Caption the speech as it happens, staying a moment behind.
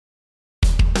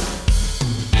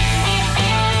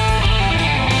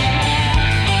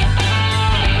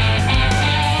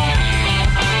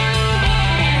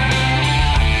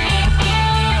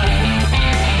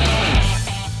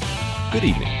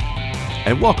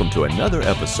welcome to another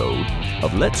episode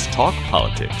of Let's Talk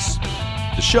Politics.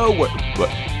 The show where...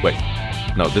 Wait.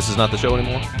 No, this is not the show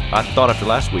anymore? I thought after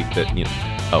last week that,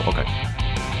 Oh,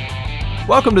 okay.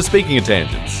 Welcome to Speaking of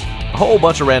Tangents. A whole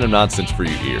bunch of random nonsense for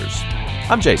your ears.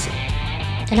 I'm Jason.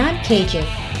 And I'm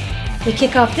KJ. We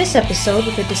kick off this episode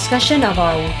with a discussion of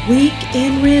our Week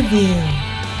in Review,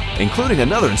 including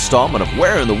another installment of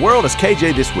Where in the World is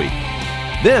KJ this week.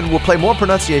 Then we'll play more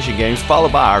pronunciation games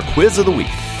followed by our Quiz of the Week.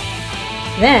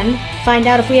 Then, find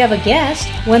out if we have a guest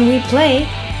when we play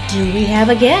Do We Have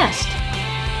a Guest?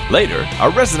 Later,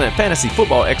 our resident fantasy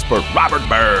football expert Robert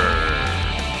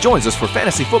Bird joins us for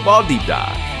Fantasy Football Deep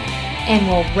Dive. And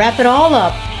we'll wrap it all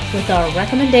up with our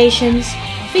recommendations,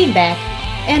 feedback,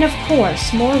 and of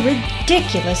course, more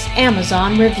ridiculous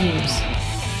Amazon reviews.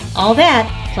 All that,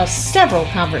 plus several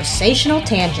conversational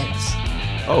tangents.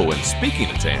 Oh, and speaking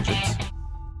of tangents,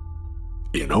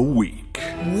 in a week,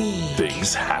 Week.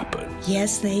 things happen.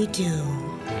 Yes, they do.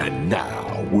 And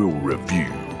now we'll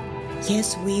review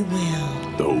Yes, we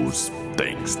will. those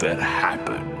things that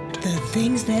happened. The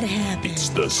things that happen. It's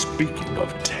the Speaking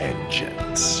of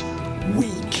Tangents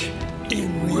Week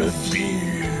in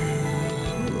Review.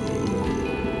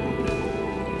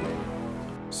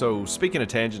 so speaking of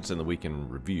tangents in the Week in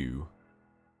Review,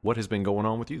 what has been going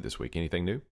on with you this week? Anything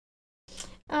new?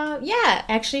 Yeah,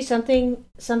 actually something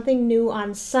new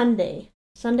on Sunday.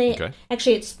 Okay.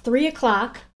 Actually, it's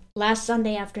 3:00 last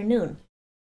Sunday afternoon.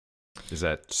 Is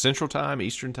that Central Time,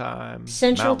 Eastern Time?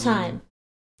 Central Mountain, Time.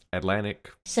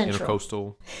 Atlantic, Central.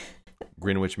 Intercoastal,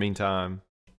 Greenwich Mean Time?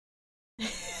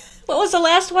 What was the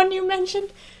last one you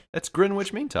mentioned? That's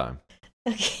Greenwich Mean Time.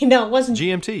 Okay, no, it wasn't.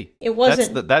 GMT. It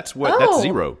wasn't. That's Oh.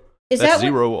 zero. Is That's that what-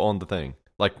 zero on the thing.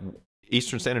 Like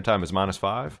Eastern Standard Time is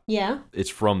 -5. Yeah. It's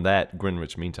from that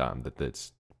Greenwich Mean Time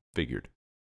that's figured.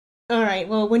 All right.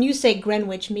 Well, when you say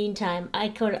Greenwich Mean Time,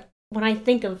 when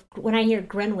I hear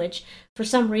Greenwich, for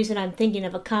some reason I'm thinking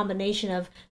of a combination of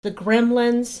the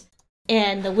Gremlins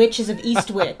and the Witches of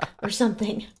Eastwick or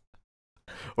something.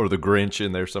 Or the Grinch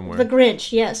in there somewhere. The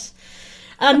Grinch, yes.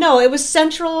 No, it was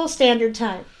Central Standard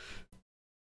Time.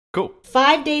 Cool.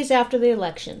 5 days after the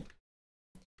election.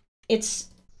 It's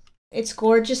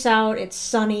gorgeous out. It's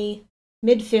sunny,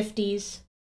 mid-50s,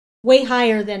 way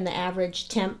higher than the average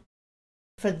temp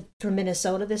for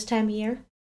Minnesota this time of year.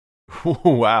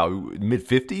 Wow,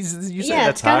 mid-50s? You say Yeah,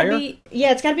 that's higher?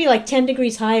 It's got to be like 10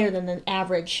 degrees higher than the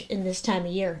average in this time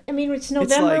of year. I mean, it's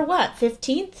November, like-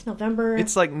 15th? November.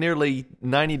 It's like nearly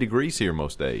 90 degrees here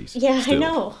most days. Yeah, still. I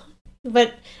know.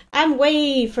 But I'm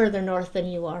way further north than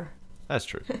you are. That's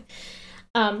true.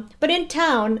 But in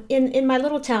town, in my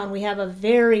little town, we have a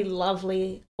very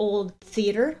lovely old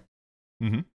theater.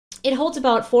 Mm-hmm. It holds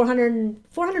about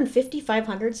 450,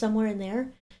 500, somewhere in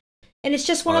there. And it's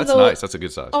just one of That's those... nice. That's a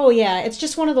good size. Oh, yeah. It's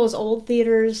just one of those old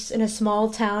theaters in a small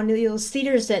town. Those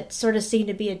theaters that sort of seem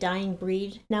to be a dying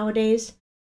breed nowadays.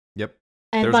 Yep.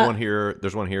 And There's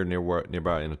one here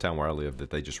nearby in the town where I live that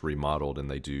they just remodeled,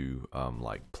 and they do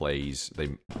like plays.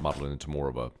 They modeled it into more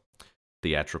of a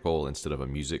theatrical instead of a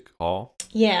music hall.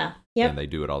 Yeah. Yep. And they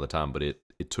do it all the time, but it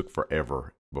took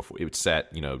forever before it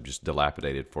sat, just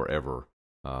dilapidated forever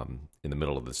in the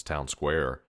middle of this town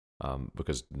square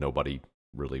because nobody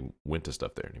really went to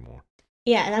stuff there anymore.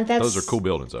 Yeah, and those are cool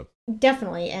buildings, though.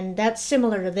 Definitely, and that's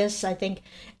similar to this, I think.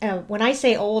 When I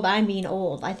say old, I mean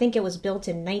old. I think it was built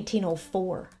in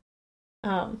 1904.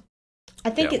 I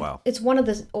think it's one of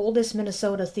the oldest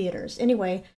Minnesota theaters.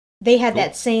 Anyway, they had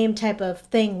that same type of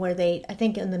thing where I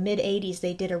think in the mid-'80s,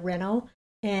 they did a reno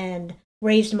and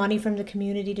raised money from the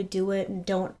community to do it and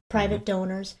private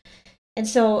donors. And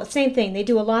so, same thing. They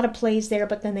do a lot of plays there,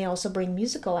 but then they also bring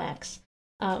musical acts.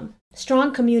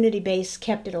 Strong community base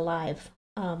kept it alive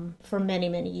for many,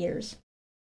 many years.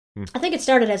 I think it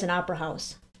started as an opera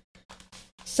house.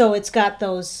 So it's got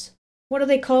those, what are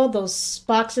they called? Those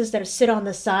boxes that sit on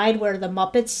the side where the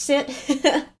Muppets sit.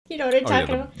 You know what I'm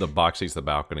talking about? The boxies, the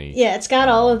balcony. Yeah, it's got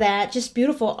all of that. Just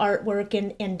beautiful artwork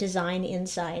and design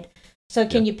inside. So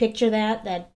can you picture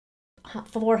that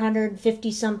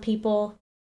 450-some people,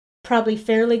 probably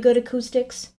fairly good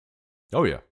acoustics? Oh,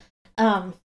 yeah.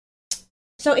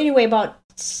 So anyway,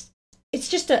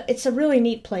 it's a really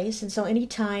neat place, and so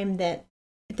anytime that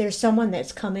there's someone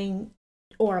that's coming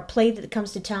or a play that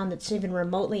comes to town that's even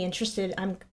remotely interested,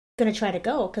 I'm going to try to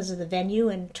go because of the venue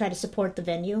and try to support the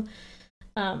venue.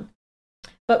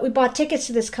 But we bought tickets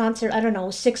to this concert,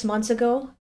 6 months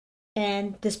ago,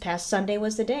 and this past Sunday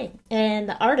was the day. And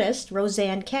the artist,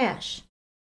 Rosanne Cash.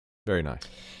 Very nice.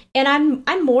 And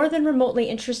I'm more than remotely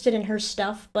interested in her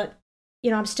stuff, but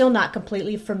I'm still not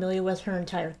completely familiar with her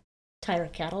entire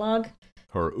catalog.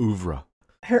 Her oeuvre.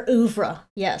 Her oeuvre,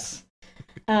 yes.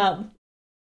 I'm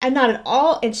not at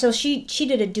all, and so she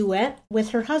did a duet with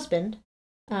her husband,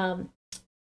 and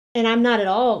I'm not at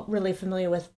all really familiar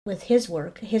with his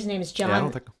work. His name is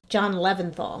John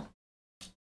Leventhal.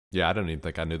 Yeah, I don't even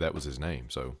think I knew that was his name.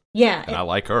 So yeah, and I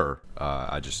like her.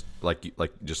 I just like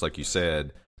you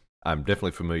said, I'm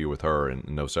definitely familiar with her and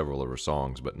know several of her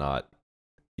songs, but not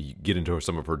you get into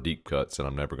some of her deep cuts, and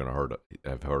I'm never going to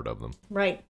have heard of them.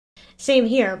 Right. Same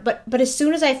here. But as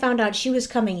soon as I found out she was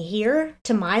coming here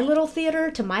to my little theater,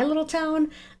 to my little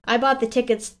town, I bought the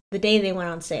tickets the day they went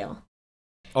on sale.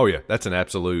 Oh yeah, that's an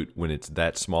absolute. When it's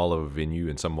that small of a venue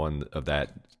and someone of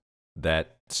that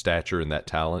stature and that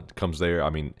talent comes there, I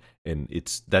mean, and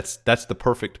that's the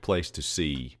perfect place to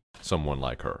see someone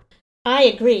like her. I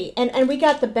agree, and we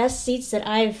got the best seats that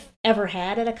I've ever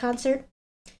had at a concert.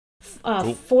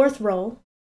 Cool. 4th row.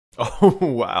 Oh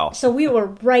wow! So we were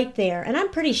right there, and I'm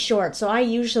pretty short, so I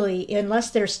usually, unless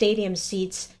they're stadium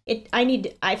seats,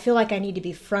 I feel like I need to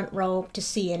be front row to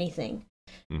see anything.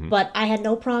 Mm-hmm. But I had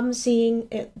no problem seeing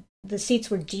it. The seats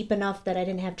were deep enough that I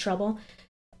didn't have trouble.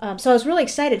 So I was really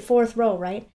excited, 4th row,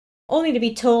 right? Only to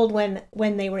be told when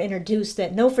they were introduced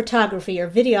that no photography or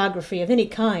videography of any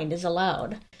kind is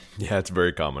allowed. Yeah, it's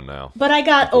very common now. But I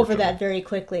got over that very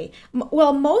quickly.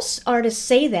 Well, most artists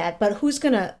say that, but who's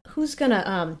gonna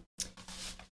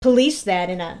police that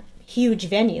in a huge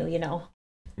venue, you know?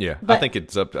 Yeah, but I think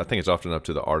it's often up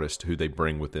to the artist who they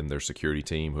bring with them, their security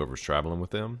team, whoever's traveling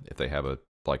with them, if they have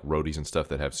like roadies and stuff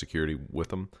that have security with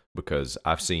them. Because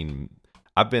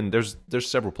there's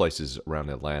several places around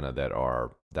Atlanta that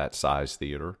are that size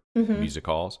theater, music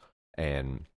halls,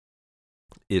 and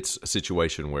it's a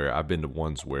situation where I've been to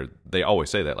ones where they always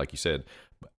say that, like you said,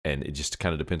 and it just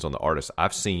kind of depends on the artist.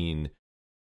 I've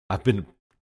been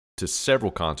to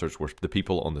several concerts where the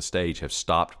people on the stage have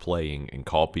stopped playing and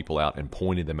called people out and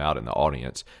pointed them out in the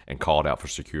audience and called out for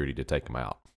security to take them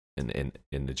out and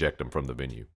eject them from the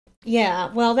venue.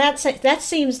 Yeah, well, that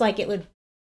seems like it would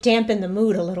dampen the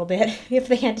mood a little bit if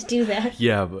they had to do that.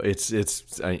 Yeah, but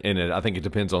I think it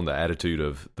depends on the attitude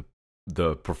of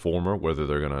the performer, whether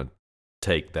they're going to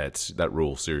take that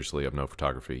rule seriously of no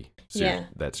photography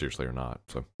that seriously or not.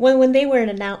 So when they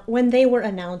were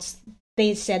announced,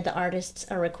 they said the artists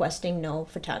are requesting no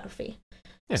photography.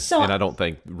 Yeah, so, and I don't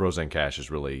think Rosanne Cash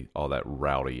is really all that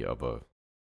rowdy of a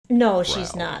No, crowd.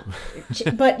 She's not.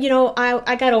 But,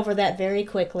 I got over that very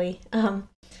quickly.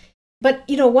 But,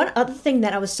 one other thing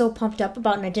that I was so pumped up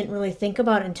about and I didn't really think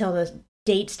about until the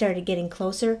date started getting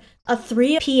closer, a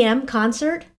 3 p.m.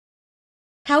 concert.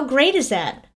 How great is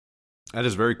that? That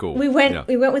is very cool. We went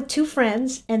with 2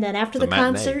 friends, and then after the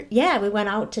concert, we went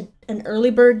out to an early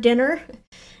bird dinner,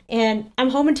 and I'm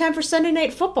home in time for Sunday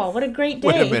Night Football. What a great day.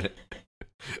 Wait a minute.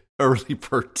 Early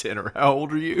bird dinner. How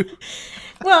old are you?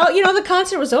 Well, the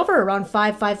concert was over around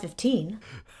 5:15.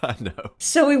 I know.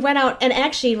 So we went out, and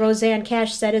actually Rosanne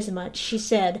Cash said as much. She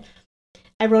said,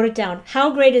 I wrote it down,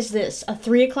 how great is this, a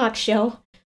 3 o'clock show?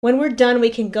 When we're done, we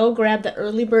can go grab the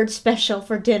early bird special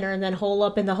for dinner and then hole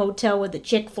up in the hotel with the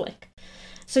chick flick.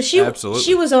 So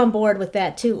she was on board with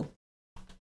that too.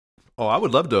 Oh, I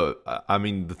would love to. I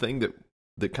mean, the thing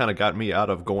that kind of got me out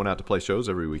of going out to play shows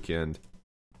every weekend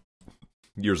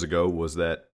years ago was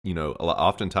that,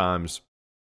 oftentimes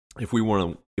if we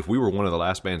were one of the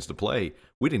last bands to play,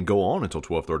 we didn't go on until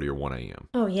 12:30 or 1 a.m.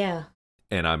 Oh yeah.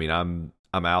 And I mean, I'm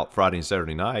out Friday and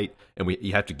Saturday night, and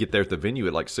you have to get there at the venue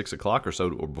at like 6 o'clock or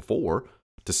so or before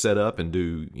to set up and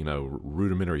do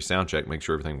rudimentary sound check, make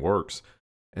sure everything works.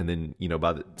 And then,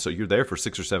 so you're there for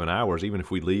 6 or 7 hours. Even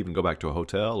if we leave and go back to a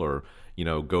hotel or,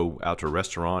 go out to a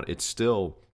restaurant, it's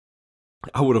still,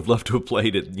 I would have loved to have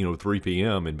played at, 3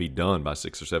 p.m. and be done by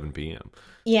 6 or 7 p.m.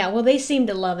 Yeah, well, they seemed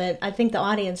to love it. I think the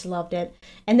audience loved it.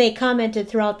 And they commented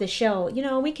throughout the show,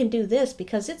 we can do this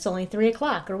because it's only 3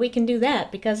 o'clock, or we can do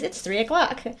that because it's 3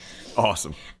 o'clock.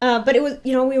 Awesome. But it was,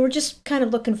 we were just kind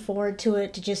of looking forward to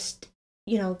it, to just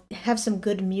have some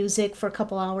good music for a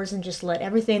couple hours and just let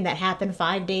everything that happened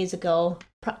 5 days ago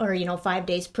or, 5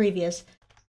 days previous,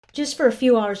 just for a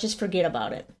few hours, just forget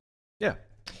about it. Yeah.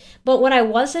 But what I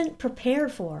wasn't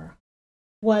prepared for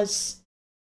was,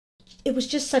 it was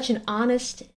just such an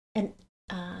honest and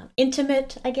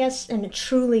intimate, I guess, and a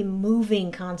truly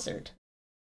moving concert.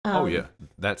 Oh, yeah.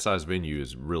 That size venue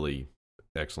is really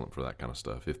excellent for that kind of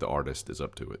stuff, if the artist is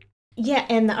up to it. Yeah,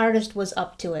 and the artist was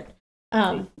up to it.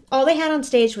 All they had on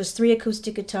stage was 3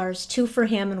 acoustic guitars, 2 for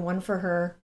him and 1 for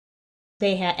her.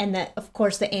 They had, and of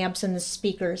course, the amps and the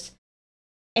speakers,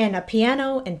 and a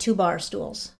piano and 2 bar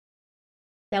stools.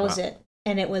 That was it,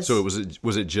 and it was. So was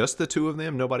it just the 2 of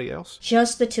them, nobody else?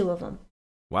 Just the 2 of them.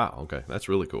 Wow. Okay, that's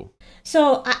really cool.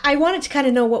 So I wanted to kind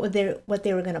of know what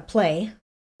they were going to play,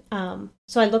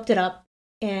 So I looked it up,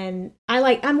 and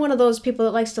I'm one of those people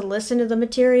that likes to listen to the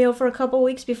material for a couple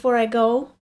weeks before I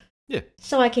go. Yeah.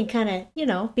 So I can kind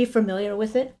of, be familiar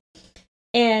with it.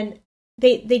 And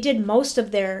they did most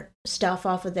of their stuff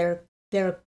off of their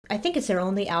I think it's their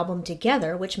only album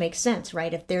together, which makes sense,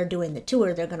 right? If they're doing the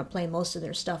tour, they're going to play most of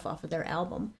their stuff off of their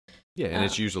album. Yeah, and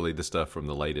it's usually the stuff from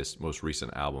the most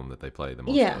recent album that they play the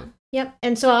most. Yeah, yep.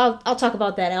 And so I'll talk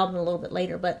about that album a little bit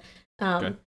later, but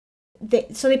okay.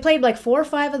 They played like 4 or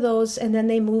 5 of those, and then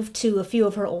they moved to a few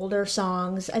of her older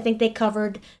songs. I think they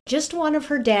covered just one of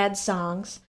her dad's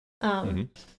songs. Do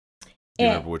you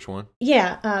remember which one?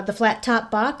 Yeah, the Flat Top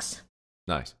Box.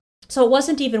 Nice. So it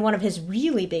wasn't even one of his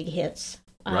really big hits.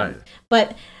 Right.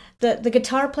 But the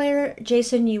guitar player,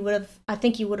 Jason, I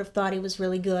think you would have thought he was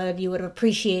really good. You would have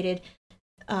appreciated.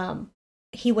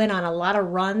 He went on a lot of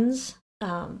runs.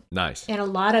 Nice. And a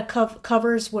lot of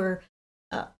covers were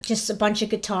just a bunch of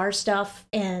guitar stuff,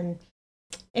 and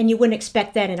you wouldn't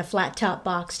expect that in a Flat Top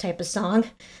Box type of song.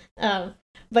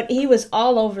 But he was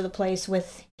all over the place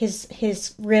with his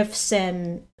riffs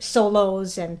and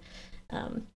solos, and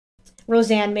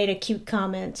Roseanne made a cute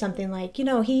comment, something like,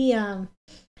 he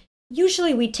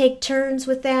usually we take turns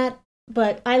with that,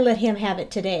 but I let him have it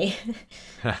today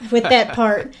with that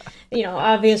part,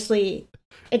 obviously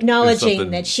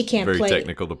acknowledging that she can't play. Very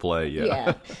technical to play,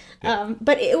 yeah. Yeah.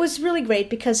 But it was really great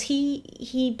because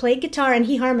he played guitar and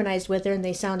he harmonized with her and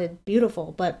they sounded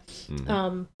beautiful, but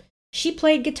she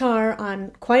played guitar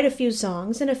on quite a few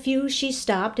songs, and a few she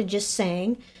stopped and just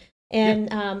sang,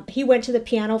 and he went to the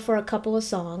piano for a couple of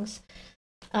songs.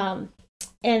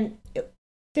 And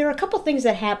there are a couple things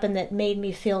that happened that made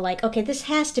me feel like, okay, this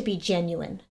has to be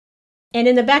genuine. And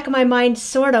in the back of my mind,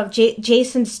 sort of,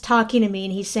 Jason's talking to me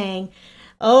and he's saying,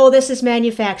 oh, this is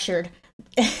manufactured.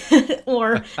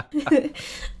 Or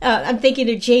I'm thinking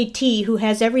of JT, who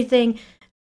has everything,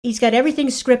 he's got everything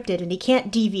scripted and he can't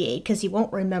deviate because he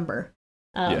won't remember.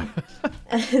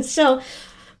 So,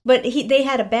 but they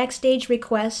had a backstage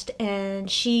request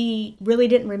and she really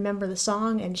didn't remember the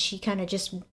song and she kind of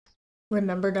just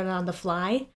remembered it on the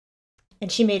fly. And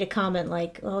she made a comment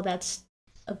like, oh, that's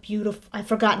a beautiful, I've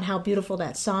forgotten how beautiful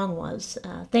that song was.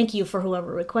 Thank you for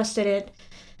whoever requested it.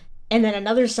 And then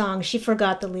another song, she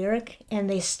forgot the lyric and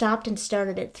they stopped and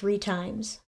started it 3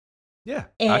 times. Yeah,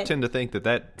 I tend to think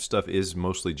that stuff is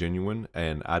mostly genuine,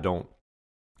 and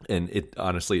it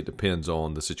honestly, it depends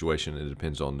on the situation. It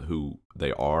depends on who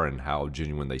they are and how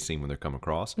genuine they seem when they're come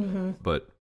across. Mm-hmm. But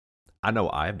I know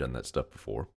I have done that stuff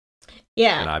before.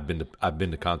 Yeah, and I've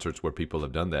been to concerts where people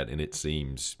have done that, and it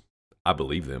seems I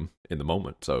believe them in the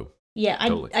moment. So yeah,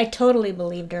 I totally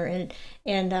believed her,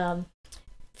 and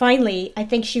finally, I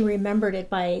think she remembered it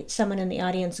by someone in the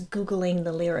audience Googling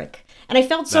the lyric. And I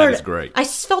felt sort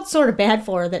of bad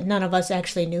for her that none of us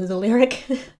actually knew the lyric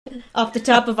off the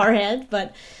top of our head,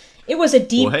 but it was a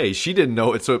deep... Well, hey, she didn't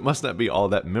know it, so it must not be all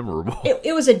that memorable.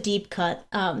 It was a deep cut.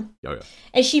 Yeah.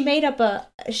 And she made up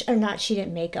she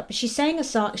didn't make up, she sang a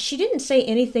song. She didn't say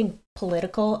anything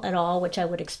political at all, which I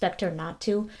would expect her not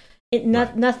to.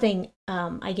 Nothing,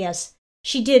 I guess.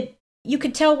 She did... You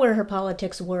could tell where her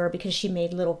politics were because she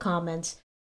made little comments.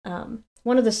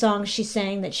 One of the songs she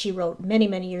sang that she wrote many,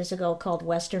 many years ago called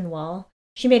Western Wall,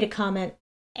 she made a comment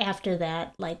after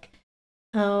that, like,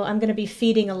 oh, I'm going to be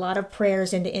feeding a lot of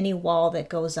prayers into any wall that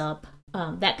goes up,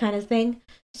 that kind of thing.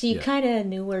 So you kind of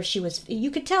knew where she was.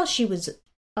 You could tell she was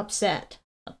upset.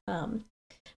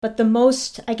 But the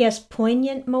most, I guess,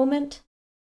 poignant moment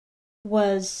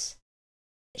was...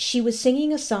 She was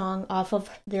singing a song off of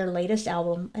their latest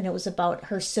album, and it was about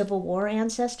her Civil War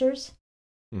ancestors.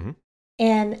 Mm-hmm.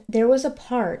 And there was a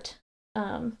part,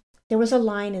 there was a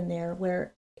line in there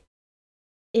where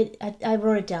I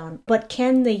wrote it down, but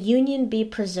can the Union be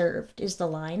preserved is the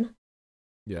line.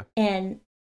 Yeah. And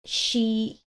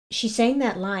she sang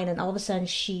that line, and all of a sudden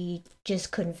she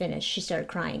just couldn't finish. She started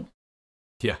crying.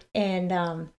 Yeah.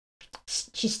 And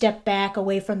she stepped back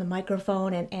away from the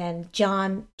microphone, and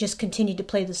John just continued to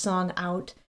play the song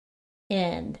out,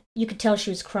 and you could tell she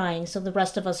was crying, so the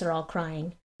rest of us are all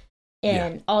crying.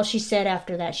 And all she said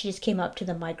after that, she just came up to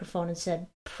the microphone and said,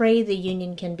 pray the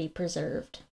Union can be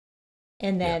preserved.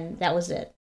 And then that was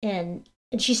it. And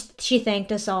she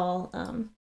thanked us all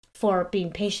for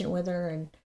being patient with her and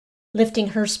lifting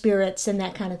her spirits and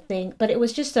that kind of thing. But it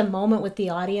was just a moment with the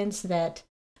audience that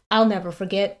I'll never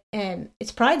forget, and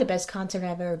it's probably the best concert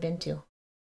I've ever been to.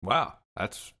 Wow,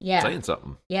 that's saying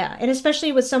something. Yeah, and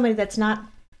especially with somebody that's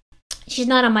she's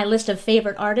not on my list of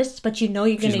favorite artists, but you're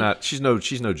gonna... She's no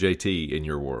JT in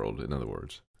your world, in other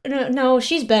words. No,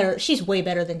 she's better. She's way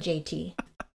better than JT.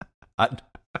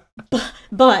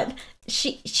 But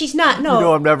she's not. No, you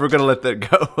know I'm never gonna let that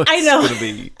go. I know. It's gonna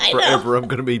be forever. I'm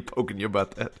gonna be poking you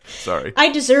about that. Sorry.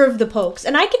 I deserve the pokes,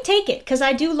 and I can take it because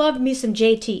I do love me some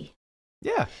JT.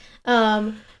 Yeah.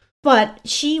 But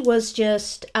she was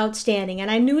just outstanding, and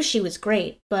I knew she was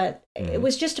great. But it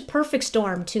was just a perfect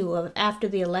storm too. Of after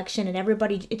the election, and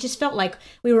everybody, it just felt like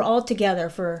we were all together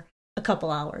for a couple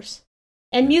hours.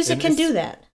 And music can do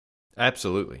that.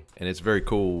 Absolutely. And it's very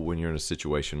cool when you're in a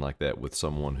situation like that with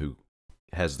someone who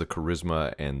has the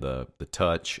charisma and the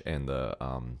touch and the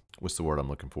what's the word I'm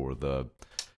looking for? The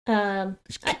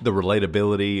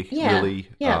relatability, really.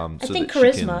 Yeah. I think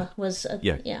charisma was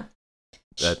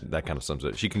that kind of sums it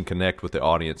up. She can connect with the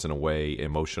audience in a way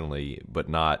emotionally, but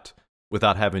not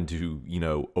without having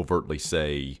to, overtly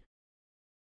say,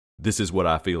 this is what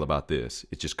I feel about this.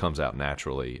 It just comes out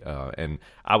naturally, and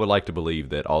I would like to believe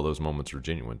that all those moments are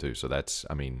genuine too. So that's,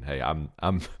 hey,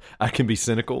 I can be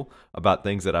cynical about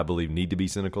things that I believe need to be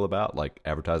cynical about, like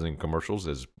advertising commercials,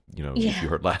 as if you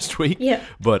heard last week. Yeah.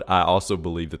 But I also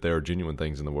believe that there are genuine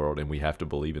things in the world, and we have to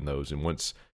believe in those. And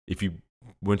once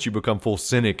you become full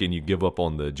cynic and you give up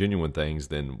on the genuine things,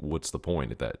 then what's the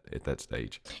point at that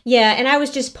stage? Yeah, and I was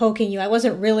just poking you. I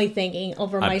wasn't really thinking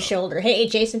over my shoulder, hey,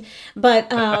 Jason. But,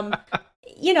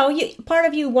 part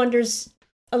of you wonders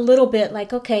a little bit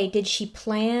like, okay, did she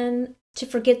plan to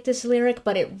forget this lyric?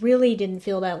 But it really didn't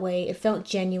feel that way. It felt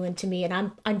genuine to me,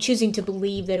 and I'm choosing to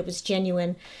believe that it was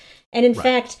genuine. And in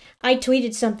fact, I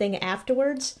tweeted something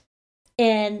afterwards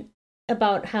and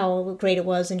about how great it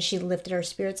was, and she lifted our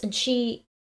spirits, and she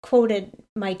quoted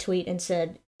my tweet and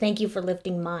said, "Thank you for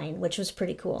lifting mine," which was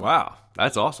pretty cool. Wow,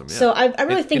 that's awesome. Yeah. So I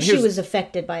really think she was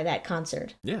affected by that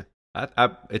concert. Yeah,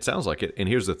 it sounds like it. And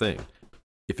here's the thing: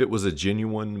 if it was a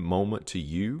genuine moment to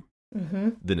you,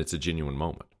 then it's a genuine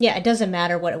moment. Yeah, it doesn't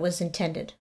matter what it was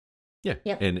intended. Yeah,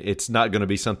 and it's not going to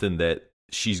be something that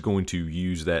she's going to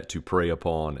use that to prey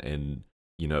upon and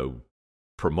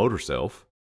promote herself.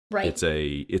 Right.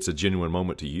 It's a genuine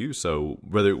moment to you. So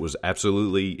whether it was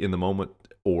absolutely in the moment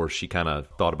or she kind of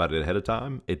thought about it ahead of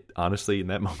time, it honestly in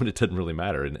that moment it doesn't really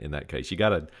matter. In that case, you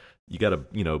gotta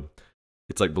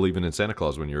it's like believing in Santa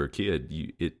Claus when you're a kid.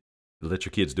 You let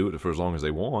your kids do it for as long as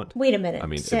they want. Wait a minute.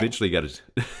 Eventually you got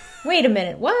to. Wait a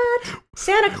minute. What?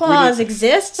 Santa Claus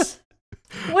exists?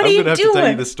 What are you doing? I'm gonna have to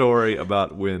tell you the story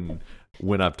about when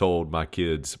I've told my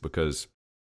kids, because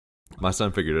my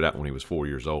son figured it out when he was 4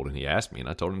 years old, and he asked me, and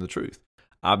I told him the truth.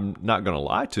 I'm not going to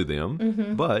lie to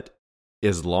them, but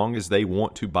as long as they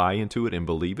want to buy into it and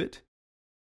believe it,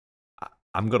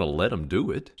 I'm going to let them do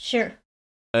it. Sure.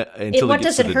 Until it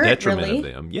gets to the detriment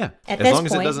of them. Yeah. At as long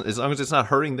point. as long as it's not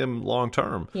hurting them long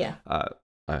term. Yeah.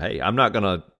 Hey, I'm not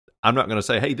gonna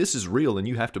say, hey, this is real and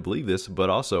you have to believe this, but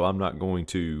also I'm not going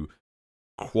to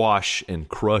quash and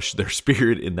crush their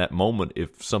spirit in that moment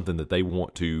if something that they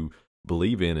want to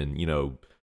believe in and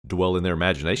dwell in their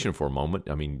imagination for a moment.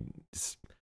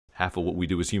 Half of what we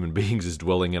do as human beings is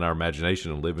dwelling in our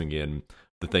imagination and living in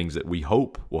the things that we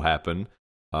hope will happen,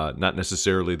 not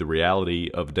necessarily the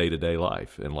reality of day-to-day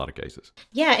life in a lot of cases.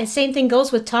 Yeah, and same thing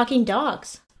goes with talking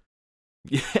dogs.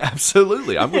 Yeah,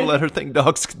 absolutely. I'm going to let her think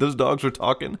those dogs were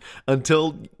talking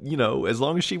until, as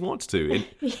long as she wants to. And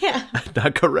yeah.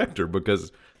 Not correct her,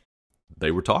 because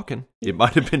they were talking. It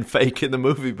might have been fake in the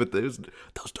movie, but those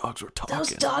dogs were talking.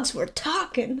 Those dogs were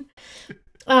talking.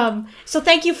 So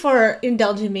thank you for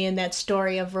indulging me in that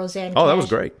story of Rosanne Cash. That was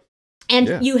great.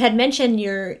 And you had mentioned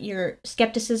your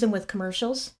skepticism with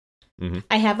commercials. Mm-hmm.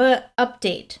 I have an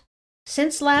update.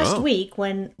 Since last week,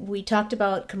 when we talked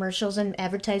about commercials and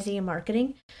advertising and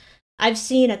marketing, I've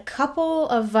seen a couple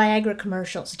of Viagra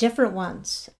commercials, different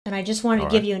ones. And I just wanted to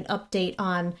give you an update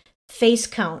on face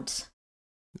counts.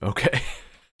 Okay.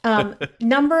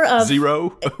 Number of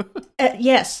 0.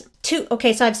 Yes, 2.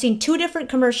 Okay, so I've seen 2 different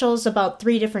commercials about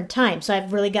 3 different times. So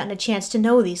I've really gotten a chance to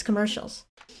know these commercials.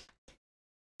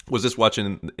 Was this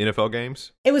watching NFL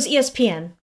games? It was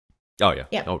ESPN. Oh yeah.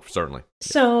 Yeah. Oh, certainly.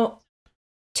 So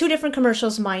 2 different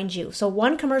commercials, mind you. So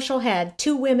one commercial had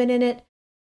 2 women in it.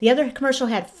 The other commercial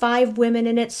had 5 women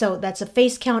in it. So that's a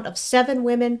face count of 7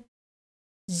 women,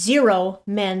 0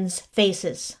 men's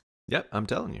faces. Yep, I'm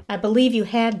telling you. I believe you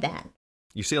had that.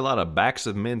 You see a lot of backs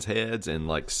of men's heads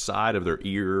and side of their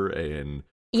ear and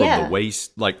from the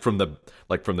waist,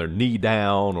 from their knee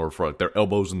down or from their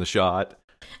elbows in the shot.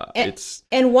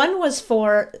 And one was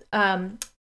for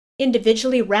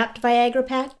individually wrapped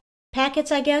Viagra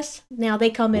packets, I guess. Now they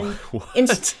come in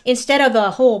instead of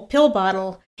a whole pill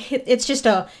bottle. It's just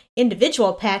a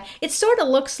individual pack. It sort of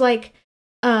looks like.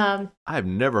 I've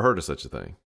never heard of such a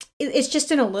thing. It's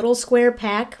just in a little square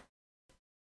pack.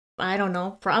 I don't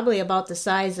know, probably about the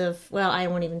size of, well, I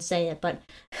won't even say it, but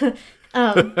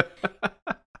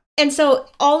And so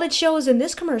all it shows in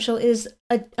this commercial is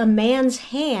a man's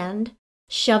hand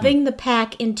shoving the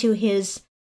pack into his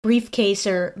briefcase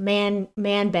or man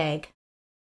bag,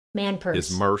 man purse.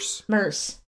 His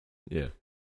Merce. Yeah.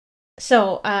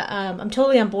 So I'm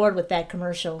totally on board with that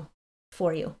commercial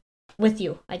with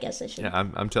you, I guess I should. Yeah,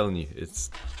 I'm telling you,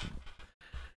 it's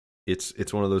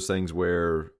one of those things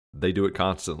where they do it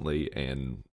constantly,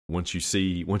 and once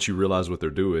you realize what they're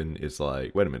doing, it's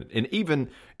like, wait a minute. And even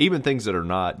things that are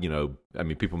not, I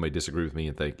mean, people may disagree with me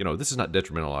and think, this is not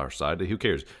detrimental to our society. Who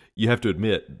cares? You have to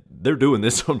admit they're doing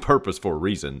this on purpose for a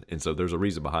reason, and so there's a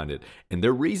reason behind it. And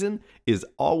their reason is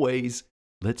always,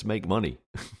 let's make money.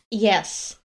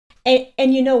 Yes.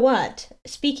 And you know what?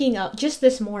 Speaking of, just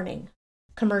this morning,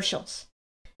 commercials.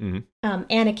 Mm-hmm.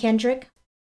 Anna Kendrick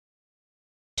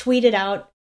tweeted out.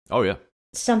 Oh, yeah.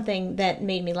 Something that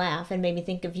made me laugh and made me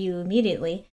think of you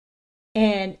immediately.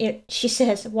 And she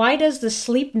says, "Why does the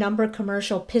Sleep Number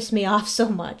commercial piss me off so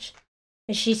much?"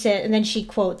 And she said, and then she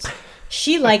quotes,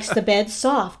 "She likes the bed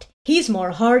soft. He's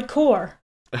more hardcore."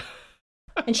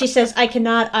 And she says, "I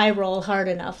cannot eye roll hard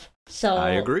enough." So I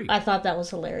agree. I thought that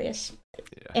was hilarious.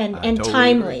 Yeah, and totally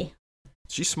timely. Agree.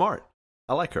 She's smart.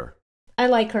 I like her. I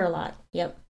like her a lot.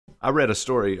 Yep. I read a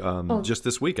story just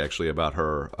this week actually about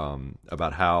her,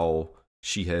 about how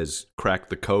she has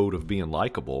cracked the code of being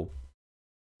likable,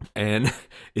 and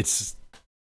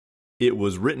it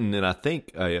was written in, I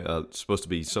think, supposed to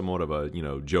be somewhat of a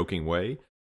joking way,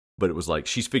 but it was like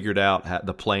she's figured out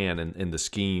the plan and the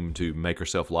scheme to make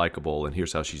herself likable, and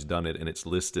here's how she's done it, and it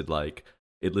listed like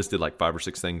 5 or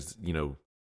 6 things.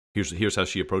 Here's how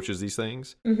she approaches these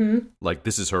things. Mm-hmm. Like,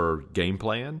 this is her game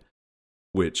plan,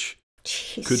 which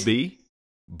Jeez. Could be.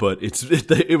 But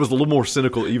it was a little more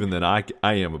cynical even than I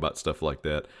am about stuff like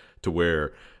that, to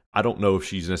where I don't know if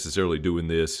she's necessarily doing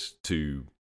this to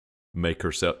make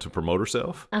herself, to promote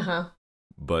herself. Uh-huh.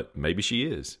 But maybe she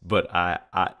is. But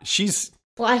she's...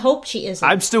 Well, I hope she isn't.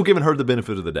 I'm still giving her the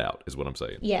benefit of the doubt, is what I'm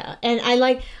saying. Yeah, and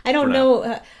I don't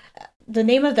know, the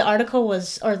name of the article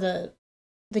was, or the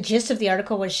gist of the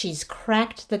article was, she's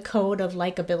cracked the code of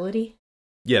likability.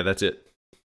 Yeah, that's it.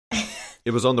 It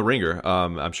was on The Ringer.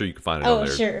 I'm sure you can find it on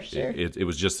there. Oh, sure. It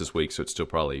was just this week, so it's still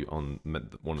probably on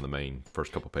one of the main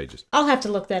first couple pages. I'll have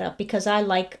to look that up because I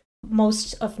like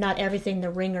most, if not everything, The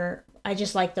Ringer. I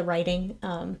just like the writing,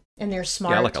 and they're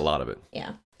smart. Yeah, I like a lot of it.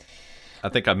 Yeah. I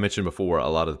think I mentioned before, a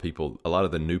lot of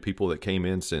the new people that came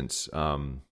in since,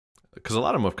 because a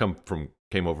lot of them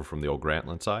came over from the old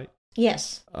Grantland site.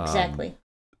 Yes, exactly.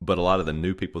 But a lot of the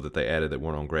new people that they added that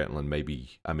weren't on Grantland,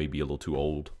 I may be a little too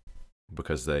old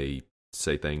because they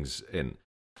say things and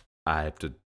I have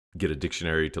to get a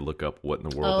dictionary to look up what in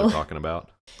the world they're talking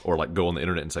about, or like go on the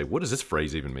internet and say, what does this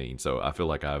phrase even mean? So I feel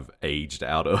like I've aged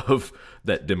out of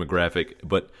that demographic,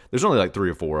 but there's only like 3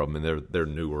 or 4 of them, and they're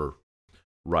newer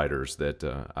writers that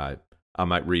I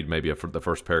might read maybe the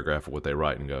first paragraph of what they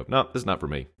write and go, no, this is not for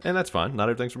me. And that's fine. Not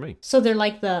everything's for me. So they're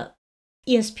like the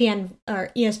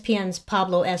ESPN's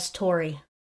Pablo S. Torre.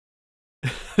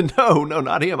 No,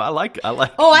 not him. I like.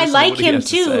 Oh, I like him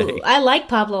too. I like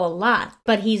Pablo a lot,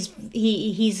 but he's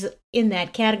in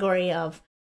that category of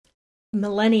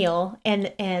millennial,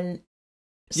 and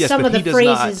yes, some of the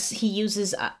phrases he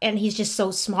uses, and he's just so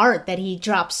smart that he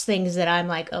drops things that I'm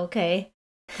like, okay.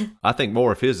 I think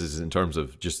more of his is in terms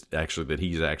of just actually that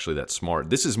he's actually that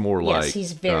smart. This is more like, yes,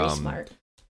 he's very smart.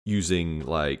 Using,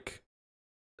 like,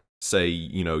 say,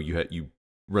 you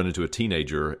run into a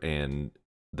teenager and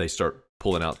they start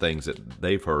pulling out things that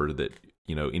they've heard that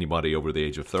anybody over the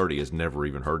age of 30 has never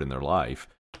even heard in their life,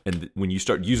 and when you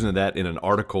start using that in an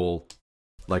article,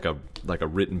 like a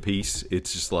written piece,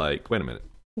 it's just like, wait a minute.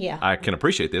 Yeah, I can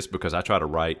appreciate this because I try to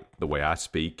write the way I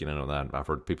speak, and I know that I've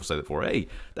heard people say that before. Hey,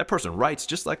 that person writes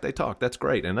just like they talk. That's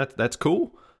great, and that's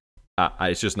cool.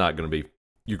 It's just not going to be.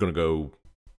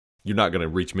 You're not going to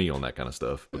reach me on that kind of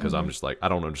stuff because I'm just like, I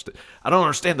don't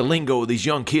understand the lingo of these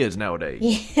young kids nowadays.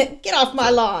 Yeah, get off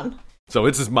my lawn. So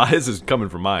this is coming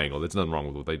from my angle. There's nothing wrong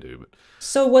with what they do, but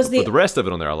the rest of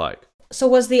it on there I like. So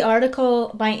was the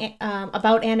article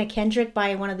about Anna Kendrick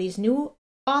by one of these new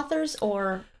authors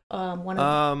or one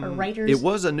of her writers? It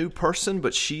was a new person,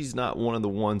 but she's not one of the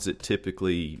ones that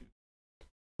typically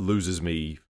loses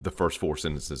me the first 4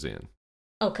 sentences in.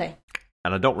 Okay.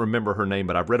 And I don't remember her name,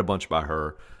 but I've read a bunch by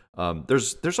her.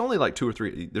 There's only like 2 or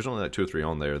 3. There's only like 2 or 3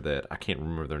 on there that I can't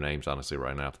remember their names honestly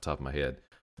right now off the top of my head,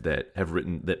 that have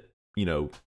written that.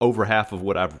 Over half of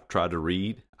what I've tried to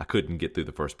read, I couldn't get through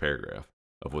the first paragraph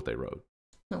of what they wrote.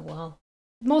 Oh, wow.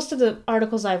 Most of the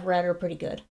articles I've read are pretty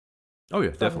good. Oh,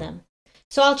 yeah, definitely. Them.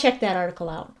 So I'll check that article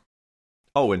out.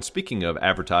 Oh, and speaking of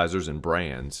advertisers and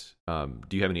brands, do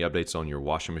you have any updates on your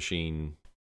washing machine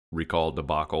recall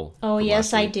debacle? Oh,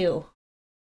 yes, I do.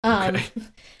 Okay.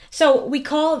 So we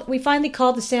finally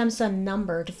called the Samsung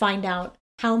number to find out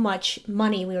how much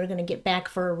money we were going to get back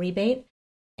for a rebate.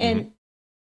 And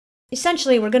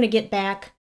essentially we're going to get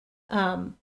back, I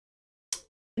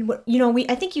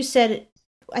think you said,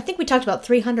 I think we talked about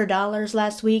 $300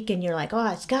 last week, and you're like,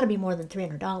 oh, it's got to be more than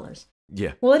 $300.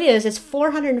 Yeah. Well, it is. It's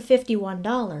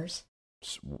 $451.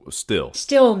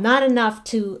 Still not enough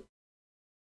to,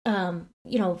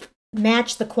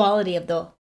 match the quality of the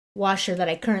washer that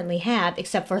I currently have,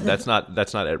 except for that's not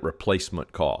at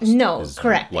replacement cost. No,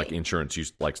 correct. Like insurance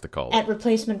likes to call it. At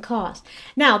replacement cost.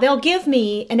 Now they'll give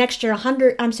me an extra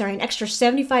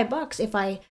 $75 if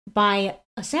I buy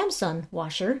a Samsung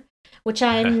washer, which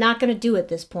I'm not going to do at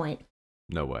this point.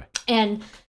 No way. And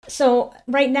so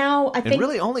right now, I think... And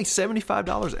really only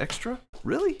 $75 extra?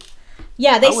 Really?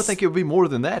 Yeah. I would think it would be more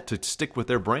than that to stick with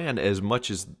their brand, as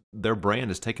much as their brand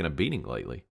has taken a beating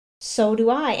lately. So do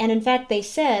I. And in fact, they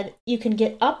said you can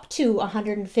get up to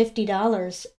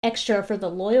 $150 extra for the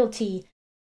loyalty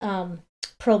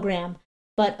program.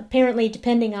 But apparently,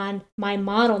 depending on my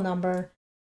model number,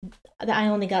 I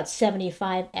only got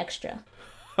 $75 extra.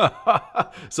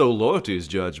 So loyalty is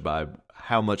judged by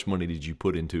how much money did you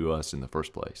put into us in the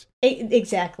first place.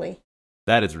 Exactly.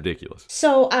 That is ridiculous.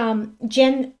 So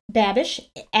Jen Babish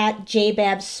at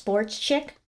JBabs Sports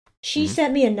Chick, she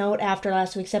sent me a note after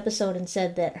last week's episode and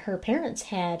said that her parents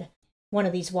had one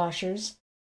of these washers,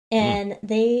 and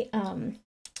they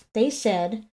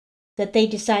said that they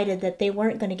decided that they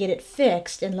weren't going to get it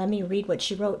fixed. And let me read what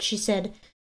she wrote. She said,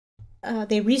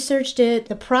 they researched it.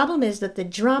 The problem is that the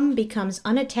drum becomes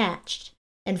unattached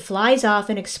and flies off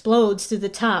and explodes through the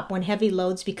top when heavy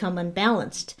loads become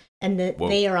unbalanced, and that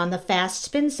they are on the fast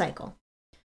spin cycle.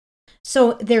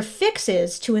 So their fix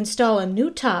is to install a new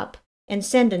top and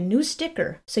send a new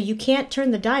sticker so you can't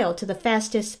turn the dial to the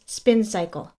fastest spin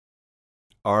cycle.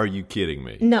 Are you kidding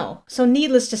me? No. So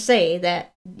needless to say,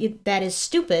 that is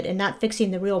stupid and not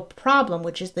fixing the real problem,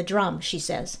 which is the drum, she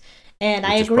says. And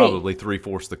I agree. Which is probably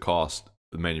 3/4 the cost,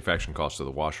 the manufacturing cost of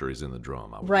the washer is in the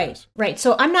drum, I would guess. Right.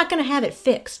 So I'm not going to have it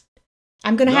fixed.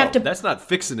 I'm going to have to... That's not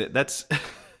fixing it. That's...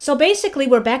 So basically,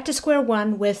 we're back to square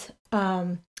one with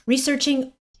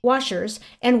researching washers,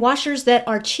 and washers that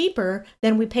are cheaper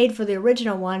than we paid for the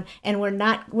original one, and we're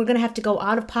going to have to go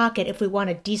out of pocket if we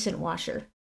want a decent washer.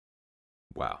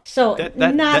 Wow. So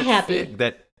not happy.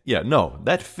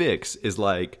 That fix is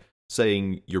like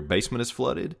saying your basement is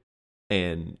flooded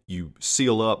and you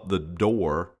seal up the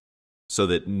door so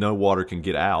that no water can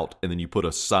get out, and then you put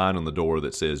a sign on the door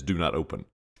that says "Do not open."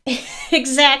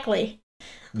 Exactly.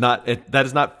 That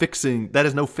is not fixing. That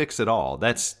is no fix at all.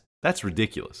 That's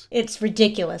ridiculous. It's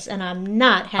ridiculous, and I'm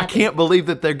not happy. I can't believe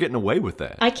that they're getting away with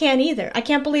that. I can't either. I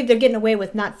can't believe they're getting away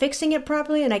with not fixing it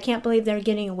properly, and I can't believe they're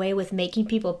getting away with making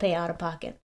people pay out of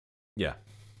pocket. Yeah.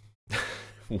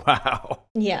 Wow.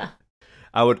 Yeah.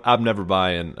 I'm never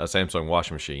buying a Samsung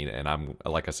washing machine, and I'm,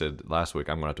 like I said last week,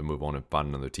 I'm going to have to move on and find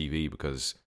another TV,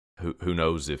 because who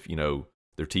knows if,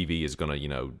 their TV is going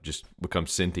to, just become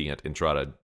sentient and try to,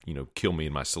 kill me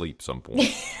in my sleep some point.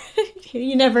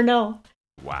 You never know.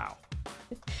 Wow.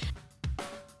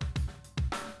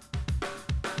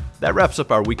 That wraps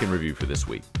up our weekend review for this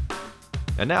week.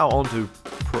 And now on to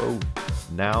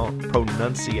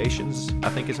pronunciations, I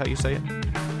think is how you say it.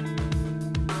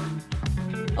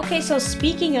 Okay, so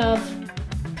speaking of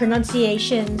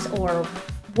pronunciations, or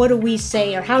what do we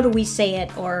say, or how do we say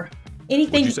it, or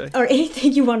anything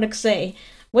you want to say.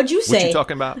 What'd you say? What you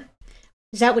talking about?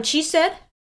 Is that what she said?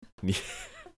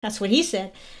 That's what he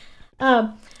said.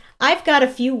 I've got a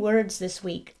few words this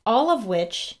week, all of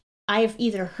which I've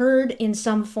either heard in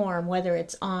some form, whether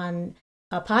it's on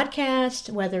a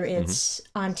podcast, whether it's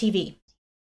on TV.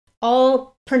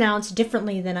 All pronounced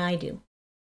differently than I do.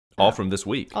 All from this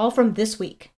week? All from this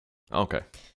week. Okay.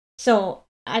 So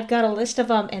I've got a list of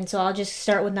them, and so I'll just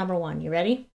start with number 1. You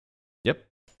ready? Yep.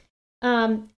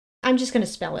 I'm just going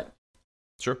to spell it.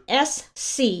 Sure.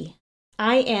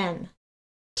 SCINTILLATING.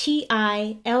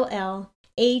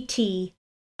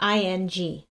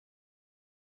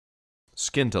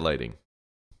 Scintillating.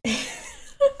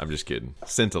 I'm just kidding.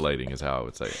 Scintillating is how I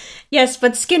would say it. Yes,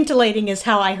 but scintillating is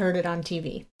how I heard it on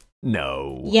TV.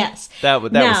 No. Yes. That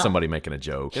was somebody making a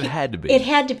joke. It had to be. It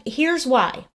had to be. Here's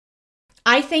why.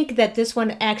 I think that this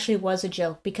one actually was a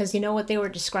joke, because you know what they were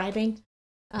describing?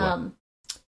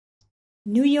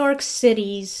 New York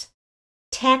City's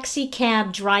taxi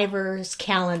cab driver's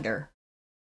calendar.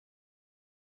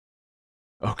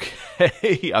 Okay.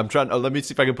 they? I'm trying. Let me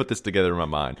see if I can put this together in my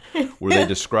mind. Were they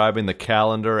describing the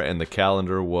calendar, and the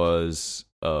calendar was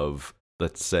of,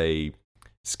 let's say,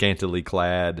 scantily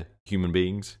clad human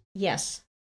beings? Yes.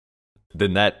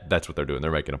 Then that's what they're doing.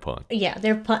 They're making a pun. Yeah,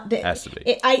 they're pun. Has to be.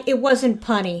 It wasn't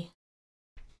punny.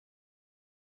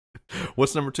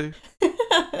 What's number 2?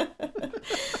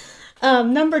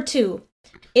 Number 2,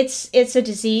 it's a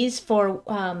disease for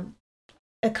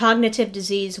a cognitive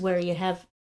disease where you have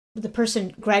the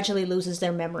person gradually loses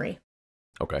their memory.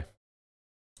 Okay.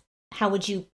 How would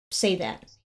you say that?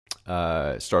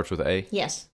 It starts with A?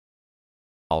 Yes.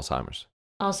 Alzheimer's.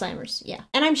 Alzheimer's, yeah.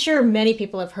 And I'm sure many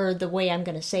people have heard the way I'm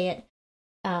going to say it,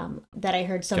 that I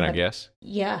heard somebody... Can I guess?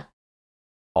 Yeah.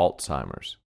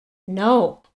 Alzheimer's.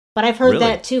 No, but I've heard Really?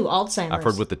 that too, Alzheimer's. I've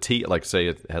heard with the T, like say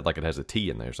it has a T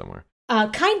in there somewhere.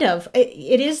 Kind of.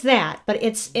 It is that, but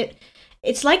it's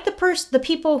like the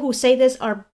people who say this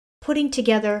are putting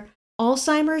together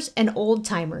Alzheimer's and old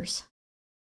timers.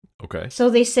 Okay. So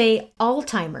they say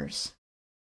Alzheimer's.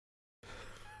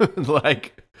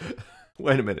 Like,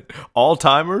 wait a minute.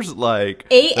 All-timers? Like,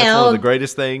 A-L- that's one of the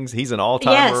greatest things? He's an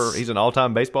all-timer? Yes. He's an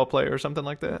all-time baseball player or something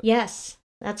like that? Yes.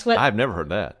 That's what I've never heard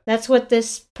that. That's what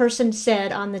this person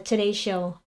said on the Today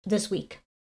Show this week.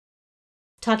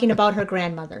 Talking about her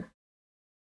grandmother.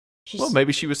 Well,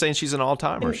 maybe she was saying she's an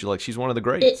all-timer. She's one of the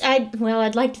greats.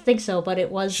 I'd like to think so, but it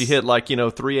was... She hit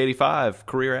 385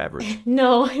 career average.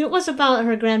 No, it was about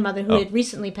her grandmother who had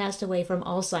recently passed away from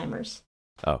Alzheimer's.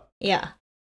 Oh. Yeah.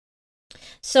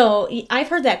 So I've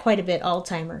heard that quite a bit,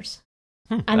 Alzheimer's.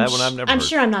 That one I've never heard. I'm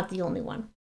sure I'm not the only one.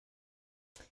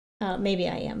 Maybe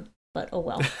I am, but oh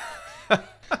well.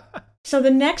 So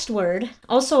the next word,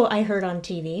 also I heard on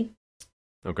TV.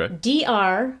 Okay.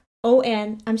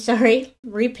 D-R-O-N, I'm sorry,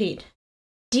 repeat.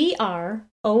 D-R-O-W-N-I-N-G.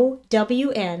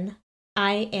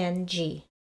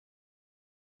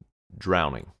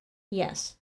 Drowning.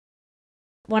 Yes.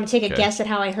 Want to take a guess at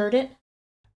how I heard it?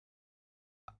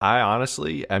 I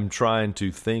honestly am trying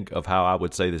to think of how I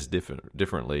would say this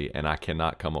differently, and I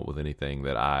cannot come up with anything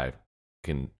that I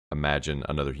can imagine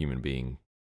another human being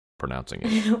pronouncing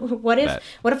it. What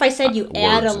if I said you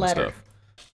add a letter?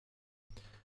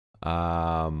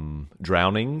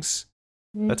 Drownings?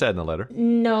 That's adding a letter.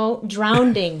 No,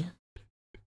 drowning.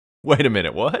 Wait a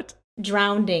minute, what?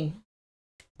 Drowning.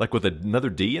 Like with another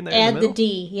D in there? Add the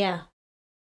D, yeah.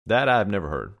 That I've never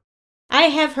heard. I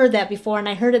have heard that before, and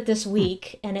I heard it this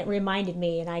week, and it reminded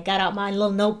me, and I got out my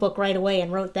little notebook right away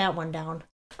and wrote that one down.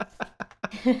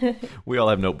 We all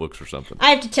have notebooks or something. I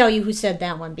have to tell you who said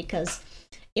that one, because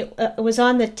it was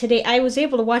on the Today... I was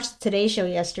able to watch the Today Show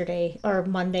yesterday, or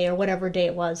Monday, or whatever day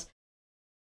it was,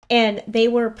 and they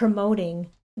were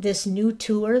promoting this new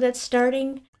tour that's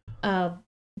starting of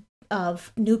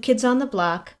New Kids on the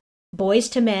Block,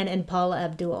 Boyz II Men, and Paula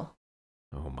Abdul.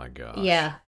 Oh my gosh.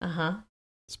 Yeah, uh-huh.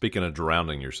 Speaking of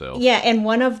drowning yourself. Yeah, and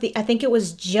one of I think it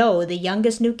was Joe, the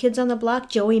youngest New Kids on the Block,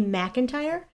 Joey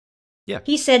McIntyre. Yeah.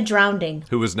 He said drowning.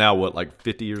 Who is now,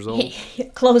 50 years old?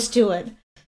 Close to it.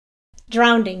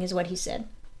 Drowning is what he said.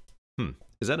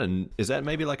 Is that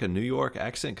maybe like a New York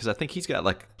accent? Because I think he's got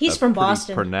he's from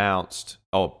Boston. Pronounced.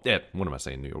 Oh, yeah. What am I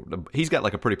saying? New York. He's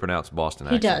got a pretty pronounced Boston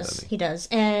accent. Doesn't he? He does.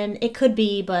 And it could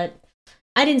be, but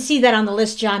I didn't see that on the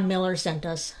list John Miller sent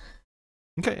us.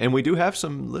 Okay, and we do have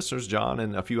some listeners, John,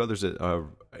 and a few others that are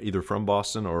either from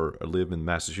Boston or live in the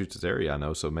Massachusetts area. I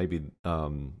know, so maybe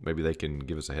they can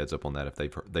give us a heads up on that if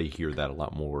they hear that a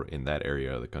lot more in that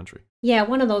area of the country. Yeah,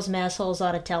 one of those massholes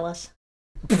ought to tell us.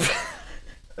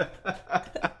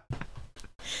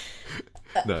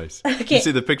 Nice. Okay. You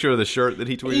see the picture of the shirt that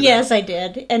he tweeted? Yes, I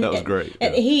did. And that was great.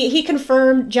 And he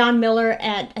confirmed John Miller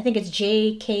at, I think it's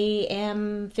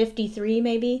JKM53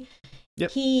 maybe.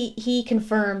 Yep. He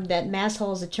confirmed that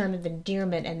masshole is a term of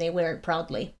endearment and they wear it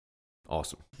proudly.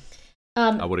 Awesome.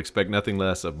 I would expect nothing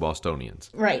less of Bostonians.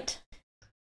 Right.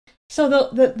 So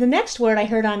the next word I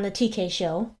heard on the TK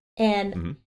show,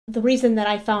 and the reason that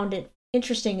I found it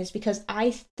interesting is because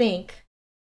I think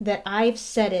that I've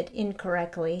said it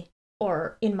incorrectly,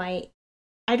 or I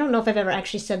don't know if I've ever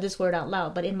actually said this word out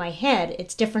loud, but in my head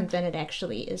it's different than it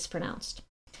actually is pronounced.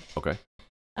 Okay.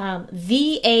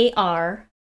 VARMINT.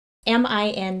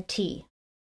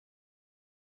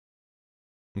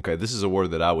 Okay, this is a word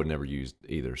that I would never use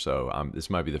either, so this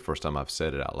might be the first time I've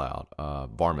said it out loud.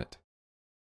 Varmint.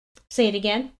 Say it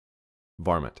again.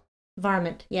 Varmint.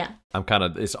 Varmint, yeah.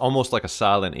 It's almost like a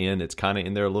silent N. It's kind of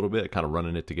in there a little bit, kind of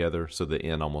running it together, so the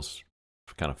N almost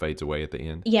kind of fades away at the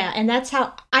end. Yeah, and that's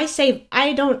how I say,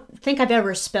 I don't think I've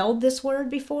ever spelled this word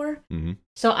before, mm-hmm.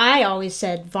 So I always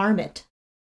said varmint.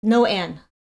 No N.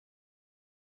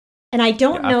 And I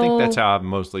don't know. I think that's how I've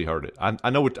mostly heard it. I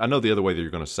know the other way that you're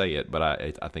going to say it, but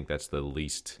I think that's the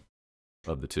least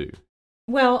of the two.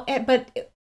 Well,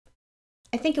 but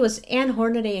I think it was Ann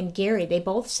Hornaday and Gary. They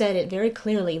both said it very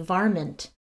clearly,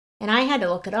 varmint. And I had to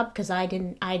look it up because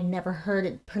I'd never heard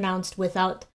it pronounced with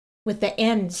the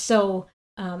N. So,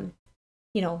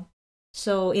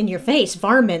 so in your face,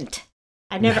 varmint.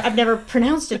 I've never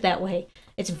pronounced it that way.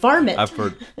 It's varmint.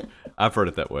 I've heard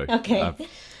it that way. Okay.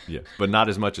 Yeah, but not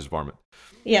as much as varmint.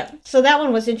 Yeah, so that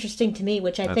one was interesting to me,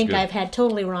 which I That's think good. I've had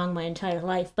totally wrong my entire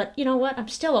life. But you know what? I'm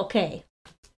still okay.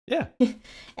 Yeah.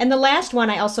 And the last one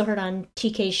I also heard on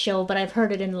TK's show, but I've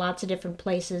heard it in lots of different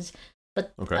places.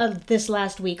 But this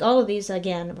last week, all of these,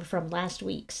 again, were from last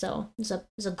week. So it's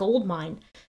a gold mine.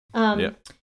 Yeah.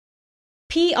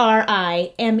 Primer.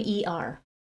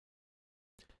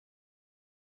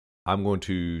 I'm going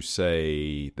to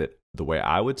say that the way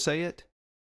I would say it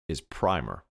is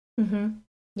primer. Mm-hmm.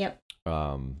 Yep.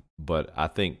 But I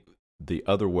think the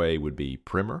other way would be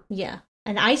primer. Yeah.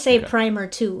 And I say primer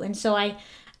too. And so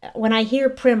when I hear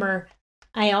primer,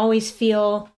 I always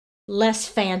feel less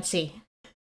fancy.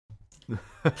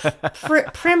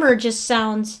 Primer just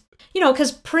sounds,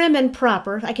 because prim and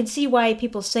proper, I can see why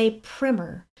people say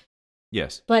primer.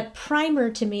 Yes. But primer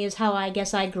to me is how I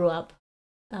guess I grew up.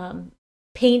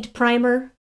 Paint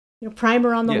primer,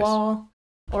 primer on the wall,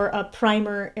 or a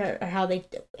primer, or how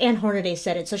Ann Hornaday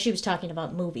said it. So she was talking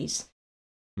about movies.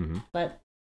 Mm-hmm. But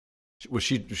was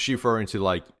she referring to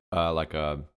like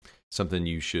something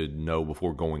you should know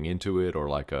before going into it, or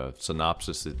like a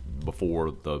synopsis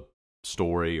before the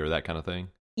story, or that kind of thing?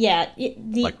 Yeah,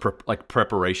 like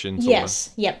preparation.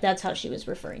 Yes, yep, that's how she was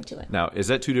referring to it. Now, is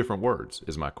that two different words?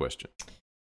 Is my question.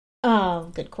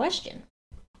 Good question.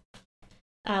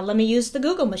 Let me use the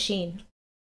Google machine.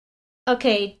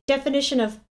 Okay, definition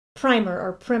of primer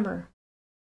or primer: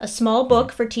 a small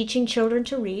book for teaching children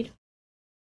to read.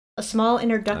 A small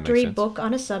introductory book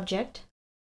on a subject.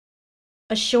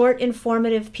 A short,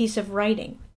 informative piece of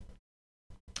writing.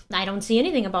 I don't see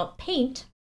anything about paint.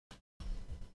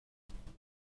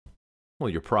 Well,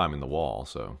 you're priming the wall,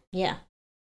 so. Yeah,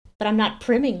 but I'm not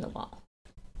priming the wall.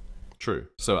 True.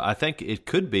 So I think it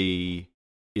could be,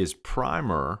 is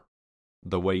primer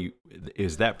the way,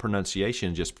 is that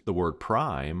pronunciation just the word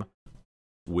prime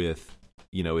with,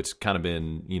 it's kind of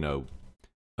been,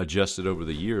 adjusted over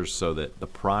the years so that the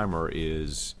primer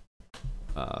is,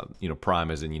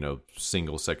 prime as in,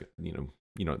 single, second,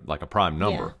 like a prime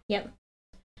number. Yeah. Yep.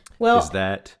 Well,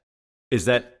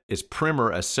 is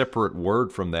primer a separate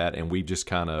word from that, and we just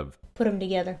kind of put them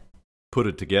together? Put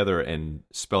it together and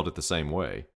spelled it the same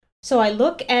way. So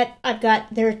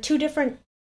there are two different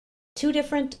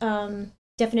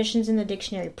definitions in the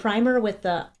dictionary. Primer with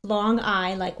the long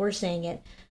I, like we're saying it.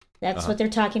 That's what they're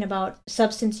talking about.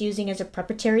 Substance using as a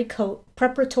preparatory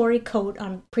coat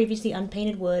on previously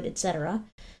unpainted wood, etc.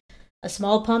 A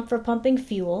small pump for pumping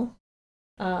fuel,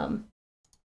 and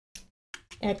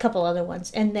a couple other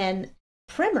ones. And then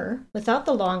primer without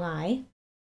the long I,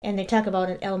 and they talk about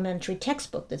an elementary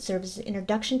textbook that serves as an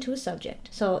introduction to a subject.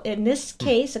 So in this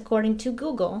case, according to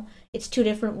Google, it's two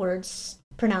different words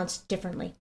pronounced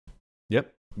differently.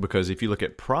 Yep, because if you look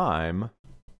at prime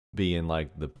being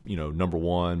like the number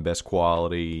one, best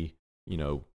quality,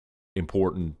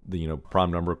 important, the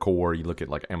prime number core, you look at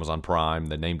like Amazon Prime,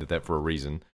 they named it that for a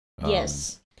reason.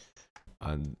 Yes.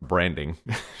 And branding,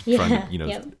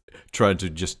 Yeah. trying to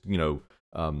just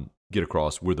get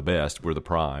across we're the best, we're the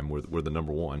prime, we're the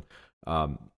number one.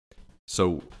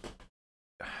 So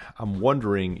I'm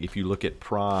wondering if you look at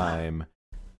prime,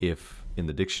 if in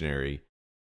the dictionary,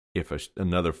 if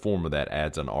another form of that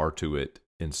adds an R to it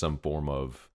in some form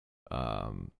of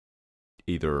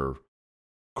either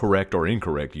correct or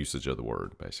incorrect usage of the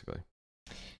word, basically.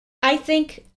 I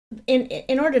think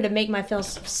in order to make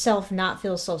myself not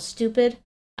feel so stupid,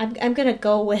 I'm going to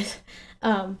go with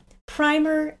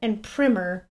primer and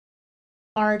primer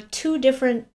are two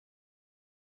different.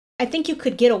 I think you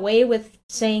could get away with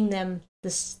saying them I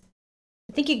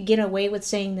think you could get away with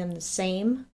saying them the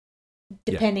same,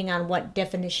 depending on what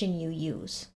definition you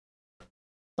use.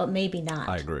 But maybe not.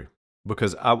 I agree.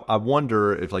 Because I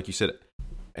wonder if, like you said,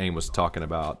 Anne was talking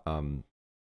about in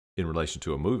relation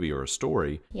to a movie or a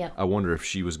story. Yeah. I wonder if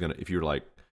she was gonna, if you're like,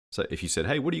 so if you said,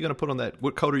 hey, what are you gonna put on that?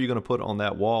 What coat are you gonna put on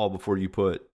that wall before you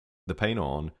put the paint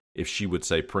on? If she would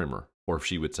say primer or if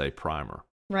she would say primer.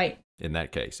 Right. In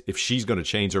that case, if she's going to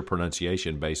change her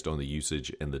pronunciation based on the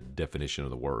usage and the definition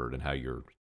of the word and how you're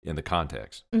in the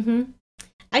context. Mm-hmm.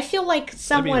 I feel like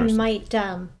someone might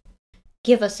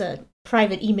give us a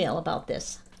private email about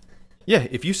this. Yeah,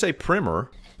 if you say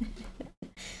primer,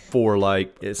 for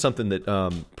like it's something that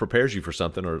prepares you for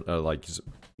something, or like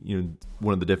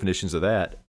one of the definitions of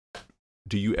that.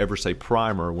 Do you ever say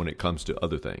primer when it comes to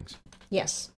other things?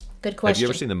 Yes. Good question. Have you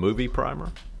ever seen the movie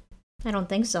Primer? I don't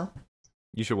think so.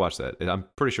 You should watch that. I'm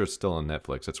pretty sure it's still on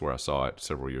Netflix. That's where I saw it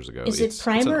several years ago. Is it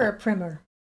Primer or Primer?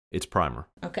 It's Primer.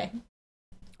 Okay.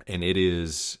 And it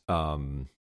is it's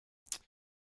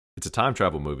a time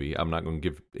travel movie. I'm not going to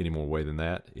give any more away than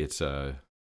that. It's a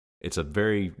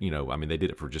very, they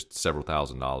did it for just several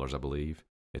 $1,000s, I believe.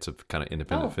 It's a kind of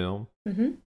independent film.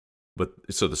 Mm-hmm. But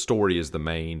so the story is the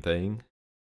main thing.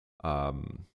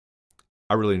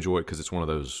 I really enjoy it because it's one of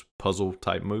those puzzle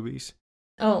type movies.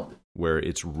 Oh. Where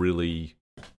it's really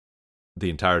the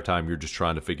entire time you're just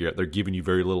trying to figure out. They're giving you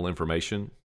very little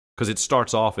information because it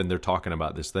starts off and they're talking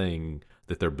about this thing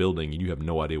that they're building and you have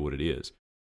no idea what it is.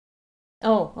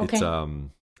 Oh, okay. It's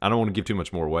I don't want to give too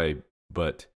much more away,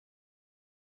 but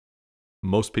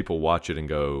most people watch it and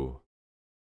go,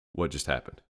 "What just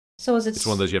happened?" So is it? It's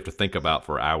one of those you have to think about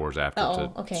for hours after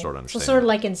to start understanding. So sort of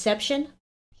like Inception.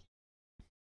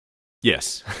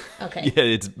 Yes. Okay. Yeah,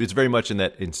 it's very much in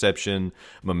that Inception,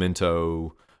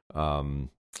 Memento.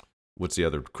 What's the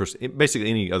other? Basically,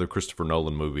 any other Christopher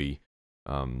Nolan movie,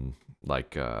 what's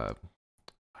the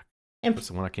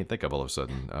one I can't think of all of a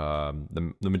sudden?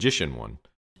 The Magician one,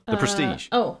 The Prestige.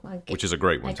 Which is a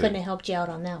great one. I couldn't have helped you out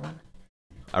on that one.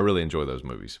 I really enjoy those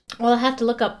movies. Well, I'll have to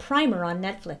look up Primer on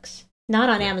Netflix, not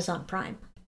on Amazon Prime.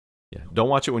 Yeah, don't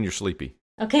watch it when you're sleepy.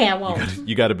 Okay, I won't.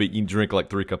 You drink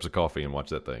like 3 cups of coffee and watch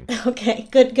that thing. Okay,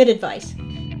 good advice.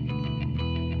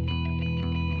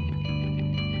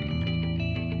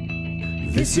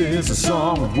 This is a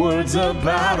song with words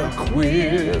about a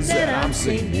quiz that I'm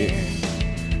singing.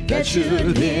 That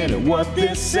should hint at what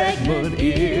this segment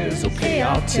is. Okay,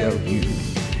 I'll tell you,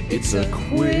 it's a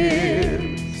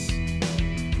quiz.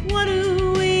 What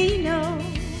do we know?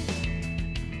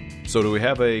 So do we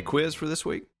have a quiz for this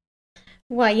week?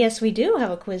 Why, yes, we do have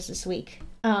a quiz this week.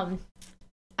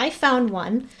 I found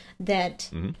one that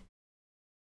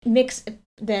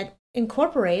that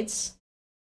incorporates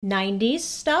 90s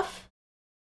stuff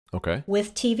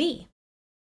with TV.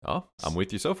 Oh, I'm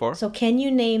with you so far. So can you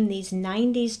name these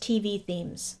 90s TV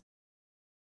themes?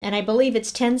 And I believe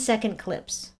it's 10-second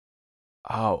clips.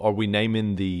 Oh, are we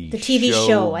naming the TV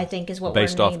show, I think, is what we're naming.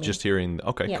 Based off just hearing...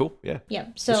 Okay, cool, yeah. Yeah,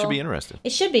 so... It should be interesting.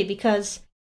 It should be, because...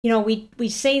 we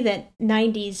say that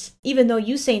 90s, even though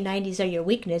you say 90s are your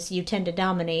weakness, you tend to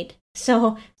dominate.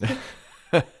 So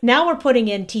now we're putting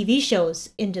in TV shows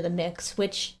into the mix,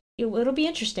 which it'll be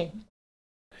interesting.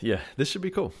 Yeah, this should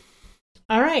be cool.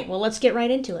 All right, well, let's get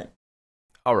right into it.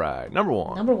 All right, number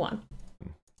one.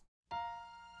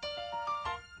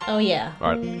 Oh, yeah.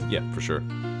 All right, yeah, for sure.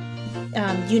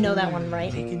 You know that one,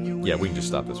 right? Yeah, we can just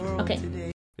stop this one. Okay.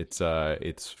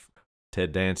 It's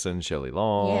Ted Danson, Shelley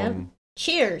Long. Yeah.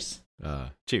 Cheers.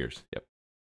 Cheers. Yep.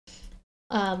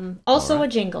 Also a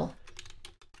jingle.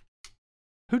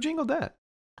 Who jingled that?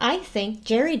 I think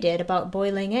Jerry did about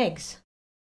boiling eggs.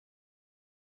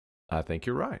 I think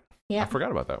you're right. Yeah. I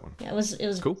forgot about that one. Yeah, it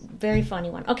was cool. A very funny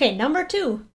one. Okay, number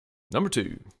two.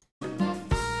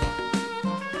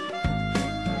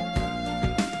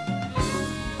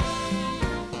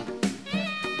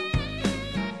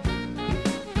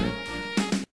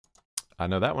 I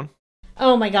know that one.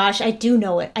 Oh my gosh, I do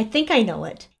know it. I think I know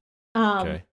it.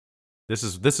 Okay. This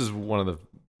is one of the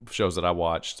shows that I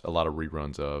watched a lot of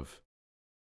reruns of.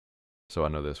 So I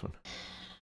know this one.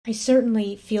 I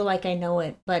certainly feel like I know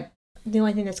it, but the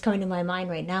only thing that's coming to my mind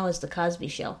right now is The Cosby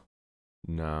Show.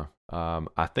 No.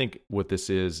 I think what this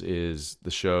is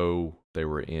the show they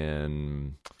were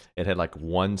in. It had like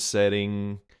one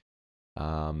setting.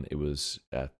 It was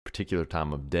a particular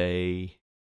time of day.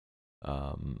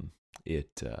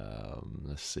 It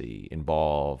let's see,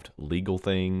 involved legal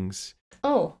things.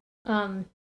 Oh,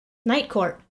 Night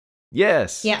Court.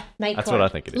 Yes. Yeah, Night Court. That's what I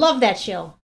think it is. Love that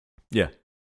show. Yeah.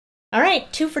 All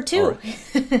right, 2 for 2.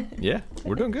 Right. Yeah,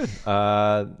 we're doing good.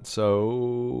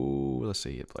 So let's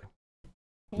see, hit play.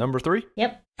 Number 3.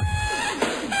 Yep.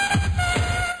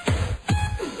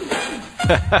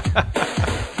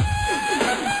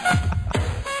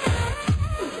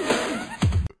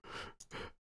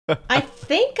 I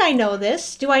think I know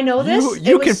this. Do I know this?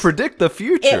 You can predict the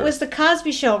future. It was The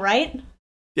Cosby Show, right?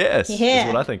 Yes, that's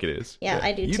what I think it is. Yeah,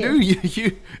 I do too.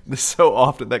 You so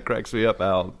often that cracks me up,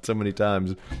 Al. So many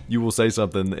times you will say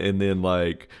something and then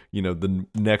the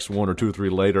next 1 or 2 or 3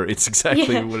 later, it's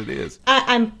exactly what it is.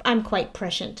 I'm quite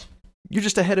prescient. You're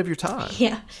just ahead of your time.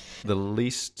 Yeah. The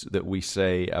least that we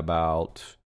say about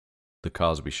The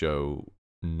Cosby Show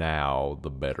now, the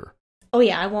better. Oh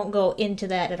yeah, I won't go into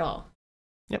that at all.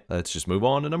 Yep, let's just move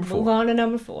on to number 4. Move on to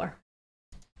number 4.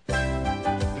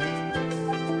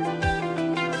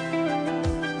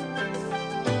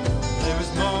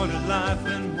 Life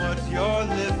and what you're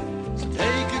living. So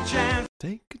take a chance.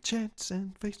 Take a chance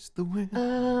and face the wind.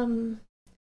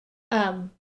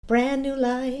 Brand new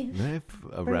life.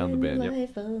 Around the bend. Yep.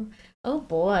 Oh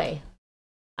boy,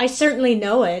 I certainly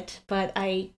know it, but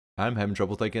I'm having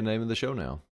trouble thinking the name of the show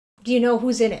now. Do you know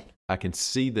who's in it? I can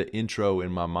see the intro in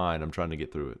my mind. I'm trying to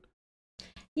get through it.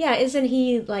 Yeah, isn't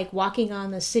he like walking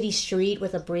on the city street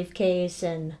with a briefcase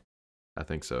and? I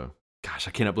think so. Gosh,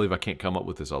 I cannot believe I can't come up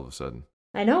with this all of a sudden.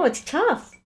 I know, it's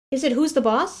tough. Is it Who's the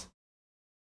Boss?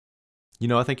 You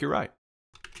know, I think you're right.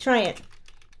 Try it.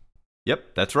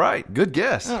 Yep, that's right. Good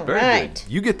guess. All Very right. good.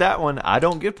 You get that one. I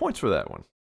don't get points for that one.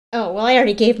 Oh, well, I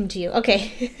already gave them to you.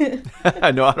 Okay.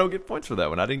 No, I don't get points for that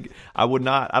one. I don't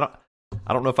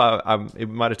know if it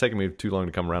might have taken me too long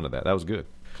to come around to that. That was good.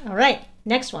 All right.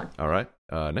 Next one. All right.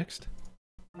 Next.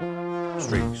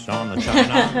 Streaks on the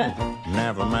china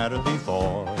never mattered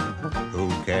before. Who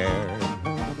cared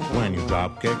when you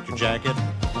drop kicked your jacket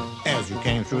as you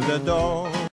came through the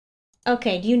door?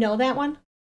 Okay, do you know that one?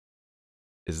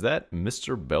 Is that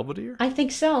Mr. Belvedere? I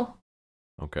think so.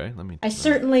 Okay, I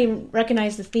certainly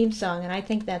recognize the theme song, and I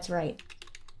think that's right.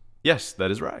 Yes,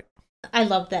 that is right. I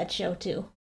love that show too.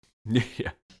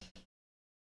 Yeah.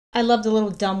 I love the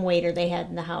little dumbwaiter they had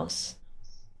in the house.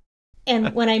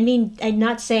 And when I'm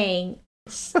not saying...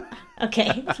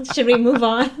 Okay, should we move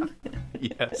on?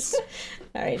 Yes.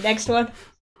 All right, next one.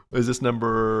 Is this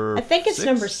number I think it's 6?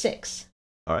 number 6.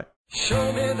 All right.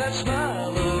 Show me that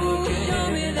smile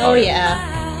again. Oh,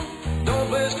 yeah.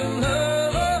 Don't waste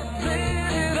another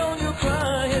minute on your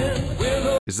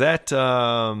crying. Is that,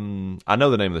 I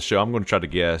know the name of the show. I'm going to try to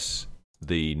guess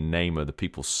the name of the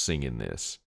people singing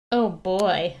this. Oh,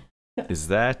 boy. Is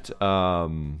that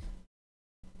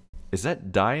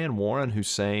Diane Warren who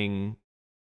sang...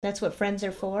 That's What Friends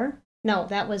Are For? No,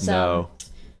 that was... No,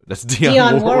 that's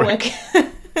Dionne Warwick.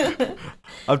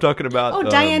 I'm talking about... Oh,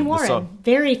 Diane Warren.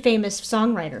 Very famous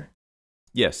songwriter.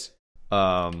 Yes.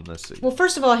 Let's see. Well,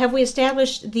 first of all, have we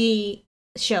established the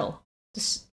show?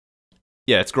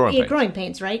 Yeah, it's Growing Pains. Growing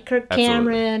Pains, right? Kirk Absolutely.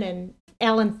 Cameron and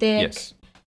Alan Thicke.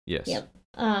 Yes. Yep.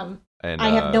 And I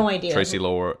have no idea. Tracy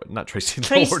Gold. Tracy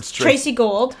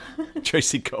Gold.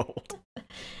 Tracy Gold.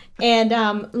 And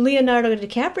Leonardo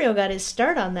DiCaprio got his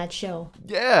start on that show.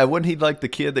 Yeah, wasn't he like the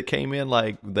kid that came in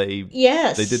like they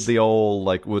did the old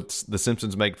like what the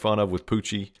Simpsons make fun of with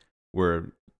Poochie, where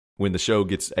when the show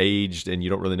gets aged and you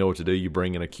don't really know what to do, you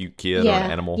bring in a cute kid or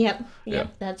an animal. Yep. Yeah.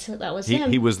 That was him.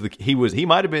 He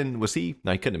might have been. Was he?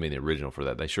 No, he couldn't have been the original for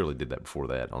that. They surely did that before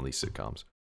that on these sitcoms.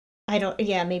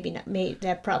 Maybe not. Maybe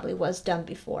that probably was done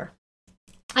before.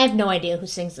 I have no idea who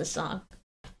sings this song.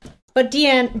 But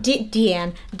Diane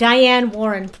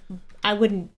Warren, I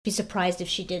wouldn't be surprised if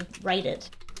she did write it.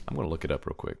 I'm going to look it up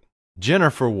real quick.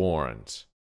 Jennifer Warrens.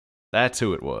 That's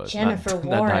who it was. Jennifer Warrens.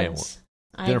 Not Diane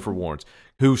Warren. Jennifer Warrens,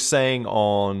 who sang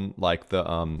on like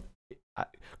the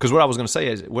because what I was going to say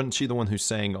is, wasn't she the one who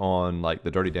sang on like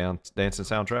the Dirty Dancing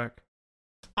soundtrack?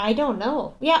 I don't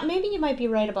know. Yeah, maybe you might be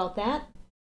right about that.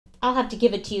 I'll have to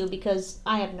give it to you because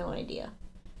I have no idea.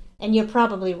 And you're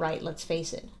probably right, let's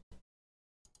face it.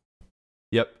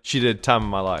 Yep, she did "Time of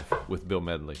My Life" with Bill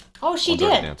Medley. Oh, she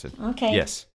did. Dancing. Okay.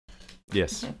 Yes,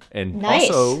 and nice.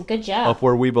 Also good job. "Up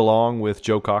Where We Belong" with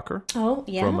Joe Cocker. Oh,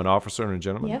 yeah. From An Officer and a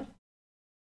Gentleman. Yep.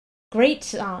 Great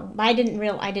song. I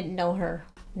didn't know her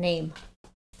name.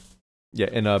 Yeah,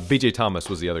 and B.J. Thomas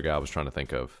was the other guy I was trying to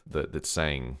think of that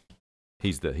sang.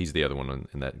 He's the other one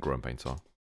in that Growing Pains song.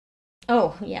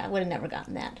 Oh yeah, I would have never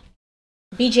gotten that.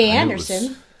 B.J.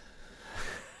 Anderson.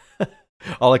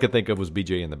 All I could think of was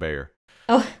B.J. and the Bear.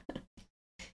 Oh.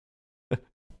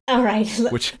 All right.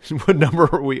 What number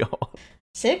are we on?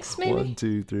 6, maybe? 1,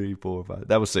 2, 3, 4, 5.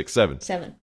 That was 6. 7.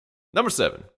 7. Number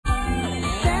 7. I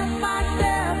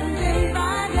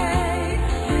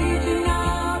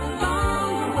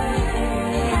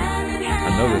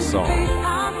know this song.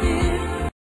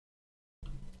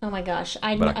 Oh my gosh,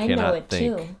 I know it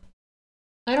too.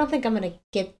 I don't think I'm going to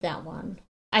get that one.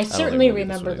 I certainly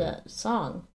remember the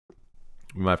song.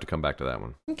 We might have to come back to that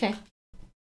one. Okay.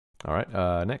 All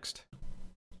right, next.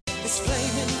 This flame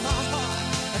in my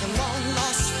heart, like a long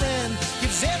lost friend,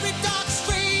 gives every dark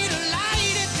street a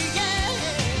light at the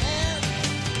end.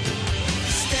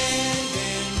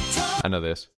 Standing tall. I know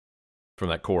this from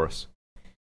that chorus.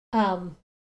 I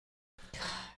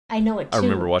know it too. I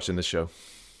remember watching this show.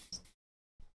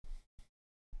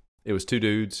 It was 2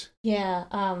 dudes. Yeah.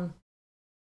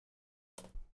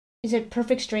 Is it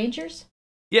Perfect Strangers?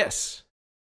 Yes.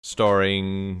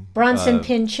 starring Bronson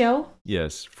Pinchot.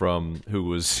 Yes,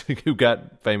 who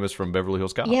got famous from Beverly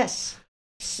Hills Cop. Yes,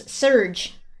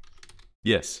 Serge.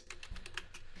 Yes.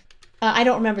 I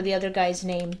don't remember the other guy's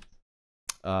name.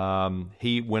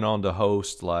 He went on to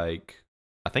host I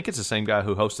think it's the same guy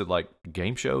who hosted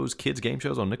kids game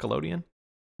shows on Nickelodeon.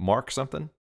 Mark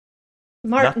something.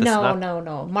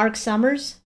 No. Mark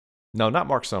Summers. No, not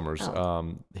Mark Summers.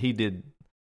 Oh. He did.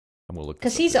 I'm gonna look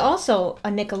because he's also a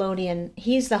Nickelodeon.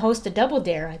 He's the host of Double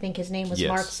Dare. I think his name was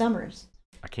Mark Summers.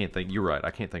 I can't think. You're right.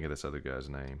 I can't think of this other guy's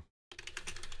name.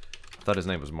 I thought his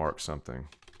name was Mark something.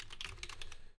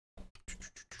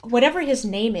 Whatever his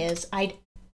name is, I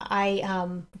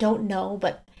don't know,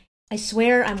 but I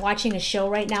swear I'm watching a show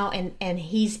right now, and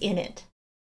he's in it.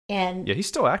 And yeah, he's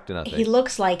still acting, I think. He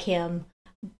looks like him,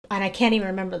 and I can't even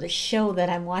remember the show that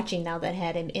I'm watching now that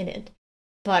had him in it.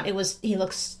 But he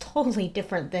looks totally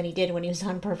different than he did when he was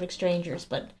on Perfect Strangers.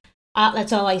 But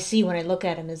that's all I see when I look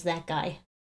at him is that guy.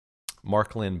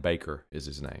 Mark Lynn Baker is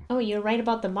his name. Oh, you're right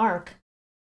about the Mark.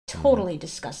 Totally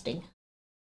disgusting.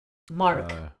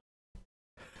 Mark.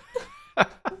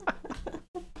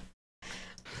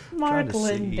 Mark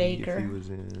Lynn Baker. If he was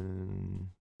in...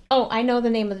 Oh, I know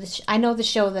the name of I know the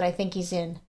show that I think he's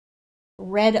in.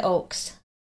 Red Oaks.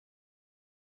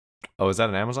 Oh, is that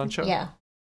an Amazon show? Yeah.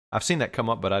 I've seen that come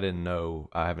up, but I didn't know.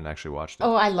 I haven't actually watched it.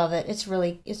 Oh, I love it. It's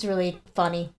really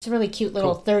funny. It's a really cute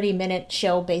little 30-minute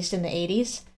show based in the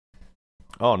 80s.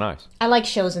 Oh, nice. I like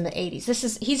shows in the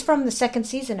 80s. He's from the second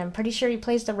season. I'm pretty sure he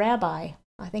plays the rabbi.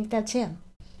 I think that's him.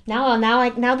 Now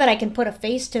that I can put a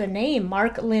face to a name,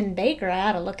 Mark Lynn Baker, I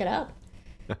ought to look it up.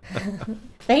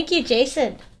 Thank you,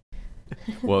 Jason.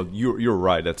 Well, you're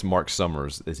right. That's Mark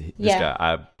Summers. This guy.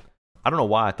 I don't know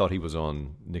why I thought he was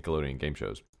on Nickelodeon game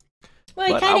shows.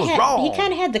 Well, he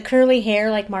kind of had the curly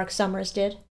hair like Mark Summers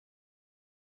did.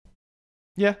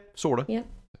 Yeah, sort of. Yeah.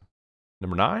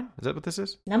 Number 9? Is that what this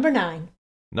is? Number 9.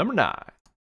 Number 9.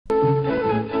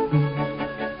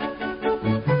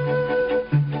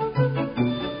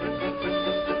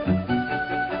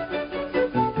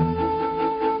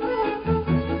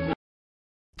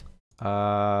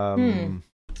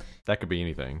 That could be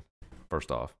anything.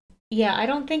 First off. Yeah, I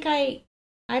don't think I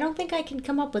can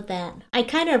come up with that. I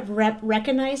kind of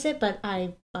recognize it, but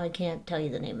I can't tell you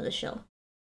the name of the show.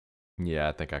 Yeah,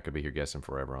 I think I could be here guessing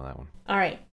forever on that one. All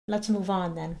right, let's move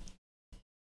on then.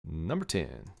 Number 10.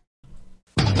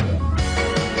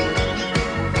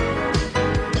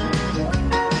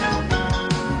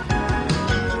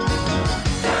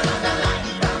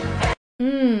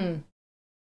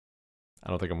 I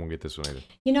don't think I'm going to get this one either.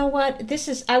 You know what?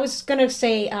 I was going to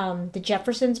say The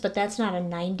Jeffersons, but that's not a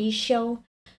 90s show.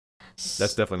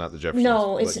 That's definitely not The Jeffersons.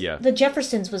 No, The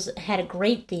Jeffersons had a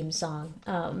great theme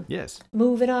song. Yes.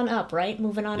 Move It On Up, right?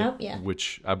 Moving On Up, yeah.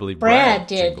 Which I believe Brad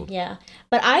did, jingled. Yeah.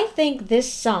 But I think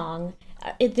this song,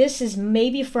 this is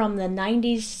maybe from the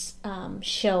 90s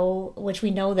show, which we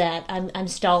know that. I'm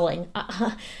stalling.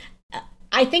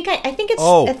 I think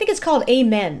it's called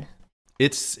Amen.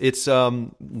 It's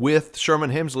with Sherman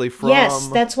Hemsley from... Yes,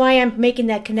 that's why I'm making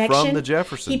that connection. From The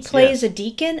Jeffersons. He plays a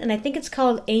deacon, and I think it's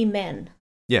called Amen.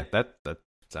 Yeah, that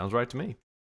sounds right to me.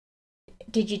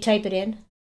 Did you type it in?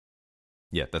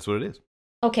 Yeah, that's what it is.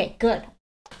 Okay, good.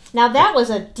 Now that was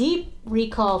a deep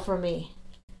recall for me.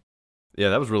 Yeah,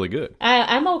 that was really good.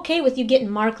 I'm okay with you getting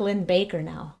Mark Lynn Baker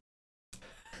now.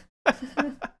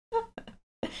 And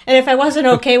if I wasn't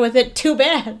okay with it, too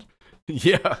bad.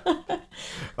 Yeah.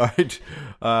 All right.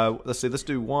 Let's see. Let's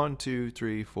do 1, 2,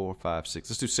 3, 4, 5, 6.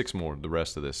 Let's do 6 more. The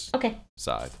rest of this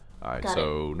side. All right.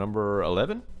 So number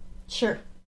 11. Sure.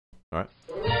 All right.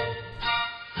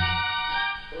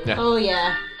 Yeah. Oh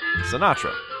yeah.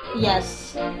 Sinatra.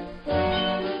 Yes.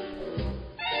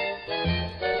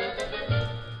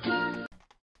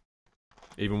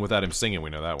 Even without him singing, we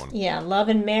know that one. Yeah. Love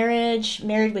and Marriage.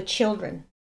 Married with Children.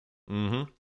 Mm-hmm.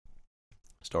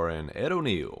 Starring Ed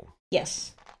O'Neill.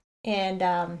 Yes. And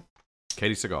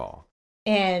Katie Seagal.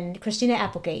 And Christina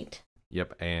Applegate.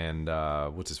 Yep. And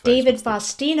what's his face? David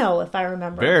Faustino, if I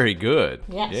remember. Very good.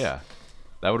 Yes. Yeah.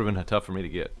 That would have been tough for me to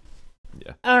get.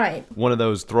 Yeah. All right. One of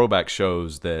those throwback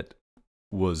shows that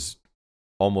was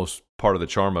almost part of the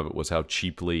charm of it was how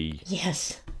cheaply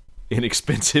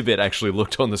inexpensive it actually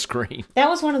looked on the screen. That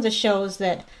was one of the shows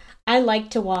that I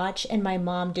liked to watch and my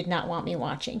mom did not want me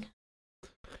watching.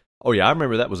 Oh, yeah. I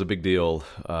remember that was a big deal.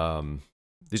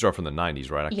 These are from the 90s,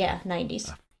 right? 90s.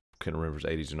 I couldn't remember if it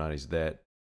was 80s or 90s. That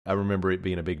I remember it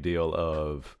being a big deal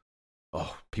of,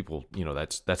 people,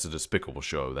 that's a despicable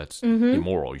show. That's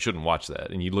immoral. You shouldn't watch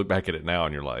that. And you look back at it now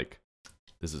and you're like,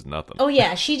 this is nothing. Oh,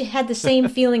 yeah. She had the same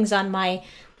feelings on my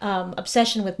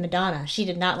obsession with Madonna. She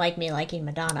did not like me liking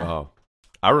Madonna. Oh,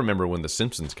 I remember when The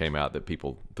Simpsons came out that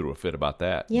people threw a fit about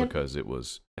that because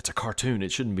it's a cartoon. They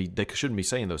shouldn't be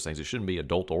saying those things. It shouldn't be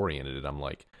adult oriented. And I'm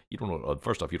like, you don't know.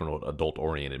 First off, you don't know what adult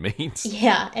oriented means.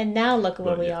 Yeah, and now look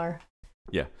where we are.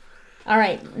 Yeah. All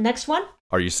right, next one.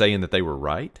 Are you saying that they were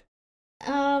right?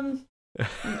 No,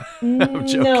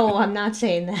 I'm not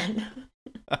saying that.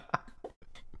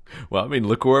 Well, I mean,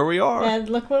 look where we are.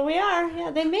 Look where we are. Yeah,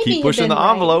 they may keep pushing the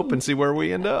envelope and see where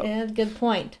we end up. Yeah, good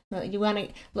point. You want to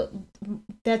look?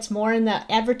 That's more in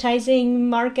the advertising,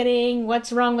 marketing.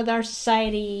 What's wrong with our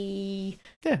society?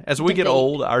 Yeah, as we get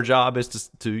old, our job is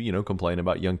to complain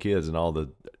about young kids and all the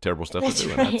terrible stuff they're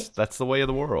doing. Right. That's the way of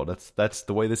the world. That's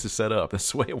the way this is set up.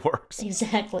 That's the way it works.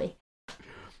 Exactly.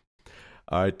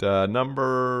 All right,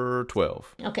 number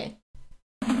 12. Okay.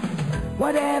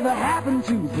 Whatever happened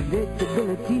to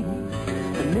predictability?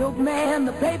 The milkman,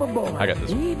 the paperboy. I got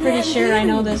this one. Pretty sure I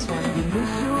know this one.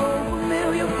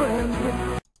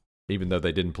 Even though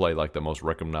they didn't play like the most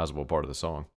recognizable part of the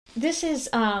song. This is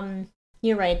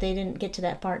you're right, they didn't get to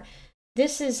that part.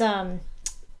 This is the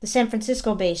San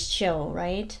Francisco based show,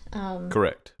 right?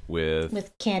 Correct.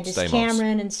 With Candace Stamos.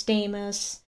 Cameron and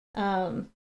Stamos.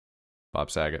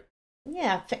 Bob Saget.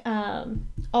 Yeah,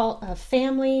 all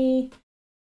family.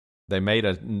 They made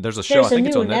there's a show, I think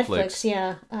it's on Netflix.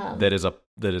 Yeah. That is a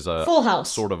Full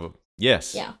House. Sort of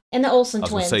yes. Yeah. And the Olsen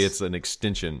twins. I was going to say it's an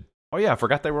extension. Oh yeah, I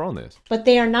forgot they were on this. But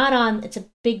they are not on. It's a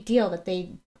big deal that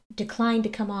they declined to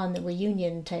come on the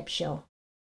reunion type show.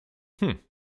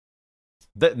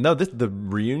 The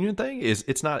reunion thing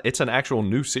it's an actual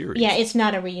new series. Yeah, it's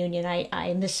not a reunion.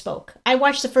 I misspoke. I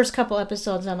watched the first couple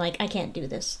episodes. I'm like, I can't do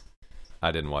this.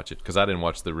 I didn't watch it because I didn't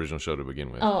watch the original show to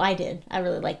begin with. Oh, I did. I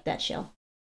really liked that show.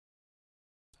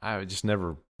 I just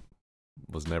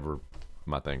was never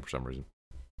my thing for some reason.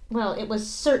 Well, it was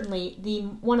certainly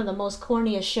one of the most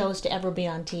corniest shows to ever be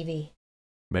on TV.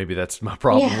 Maybe that's my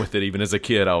problem with it. Even as a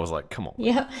kid, I was like, come on.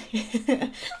 Yep.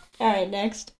 All right,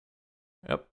 next.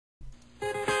 Yep.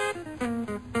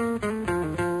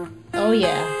 Oh,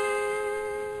 yeah.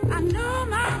 I know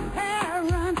my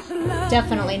parents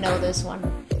definitely know this one.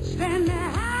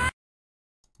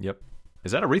 Yep.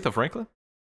 Is that Aretha Franklin?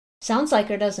 Sounds like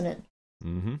her, doesn't it?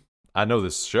 Mm-hmm. I know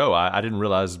this show. I didn't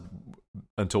realize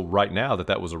until right now that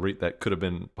that could have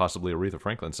been possibly Aretha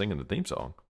Franklin singing the theme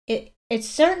song. It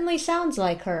certainly sounds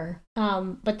like her.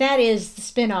 But that is the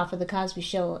spin-off of The Cosby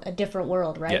Show, A Different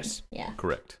World, right? Yes. Yeah.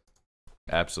 Correct.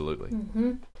 Absolutely.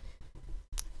 Mm-hmm.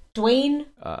 Dwayne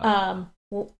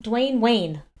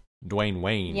Wayne. Dwayne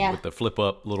Wayne with the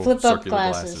flip-up circular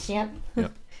glasses. Yep.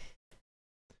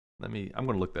 I'm going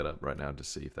to look that up right now to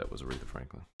see if that was Aretha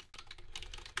Franklin.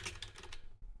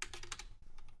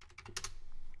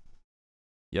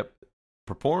 Yep.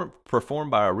 Performed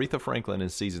by Aretha Franklin in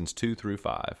seasons 2 through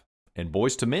 5, and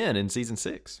Boyz II Men in season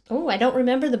 6. Oh, I don't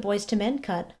remember the Boyz II Men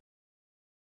cut.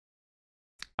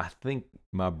 I think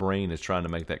my brain is trying to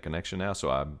make that connection now, so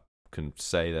I can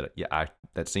say that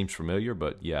that seems familiar,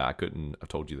 but I couldn't have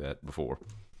told you that before.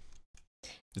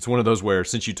 It's one of those where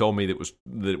since you told me that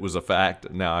it was a fact,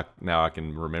 now I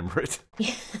can remember it.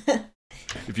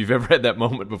 If you've ever had that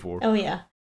moment before. Oh yeah.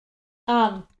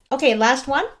 Okay, last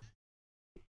one.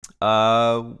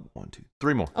 1, 2,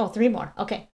 3 more. Oh, 3 more.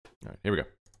 Okay. All right, here we go.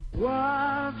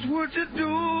 What would you do?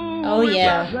 Oh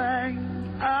yeah.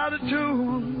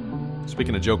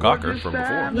 Speaking of Joe Cocker from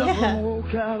before.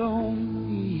 Yeah.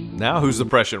 Now who's the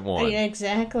prescient one? Yeah,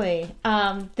 exactly.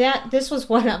 This was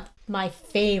one of my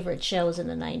favorite shows in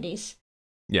the 90s.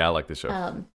 Yeah, I like this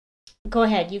show. Go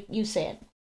ahead, you say it.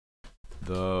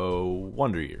 The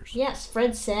Wonder Years. Yes,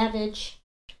 Fred Savage.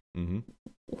 Mm-hmm.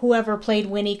 Whoever played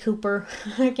Winnie Cooper.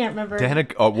 I can't remember.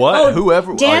 Danica. What? Oh,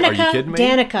 whoever. Danica, are you kidding me?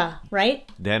 Danica, right?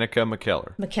 Danica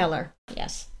McKellar. McKellar,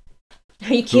 yes.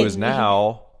 Are you kidding me?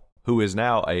 Who is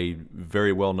now a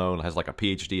very well-known, has like a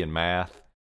PhD in math,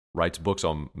 writes books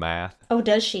on math. Oh,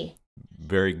 does she?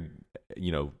 Very,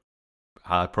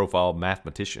 high-profile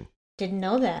mathematician. Didn't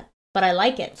know that, but I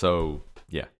like it. So,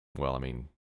 yeah. Well, I mean,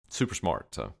 super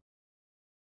smart, so.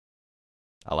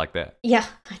 I like that. Yeah,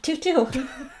 I do too.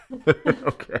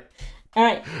 Okay. All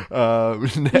right.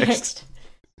 Next.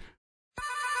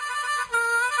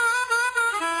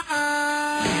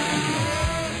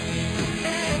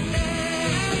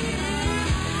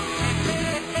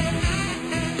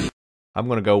 I'm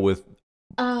going to go with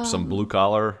some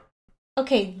blue-collar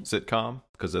sitcom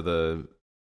because of the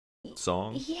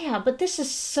song. Yeah, but this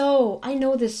is so... I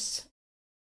know this...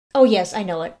 Oh, yes, I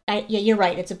know it. Yeah, you're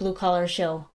right. It's a blue-collar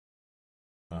show.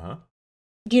 Uh-huh.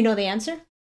 Do you know the answer?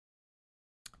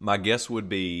 My guess would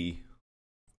be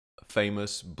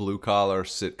famous blue-collar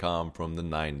sitcom from the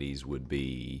 90s would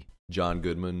be John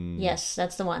Goodman. Yes,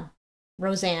 that's the one.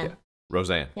 Roseanne. Yeah.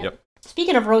 Roseanne, yep.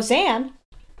 Speaking of Roseanne.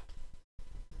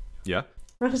 Yeah?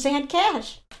 Roseanne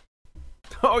Cash.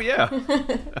 Oh, yeah.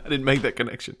 I didn't make that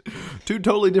connection. Two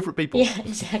totally different people. Yeah,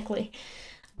 exactly.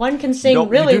 One can sing really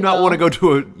well. You do not want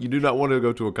to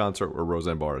go to a concert where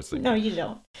Roseanne Barr is singing. No, you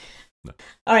don't. No.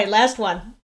 All right, last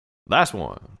one. Last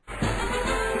one.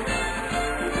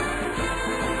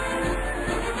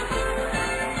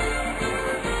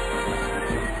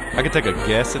 I could take a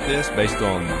guess at this based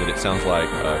on that it sounds like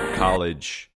a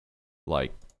college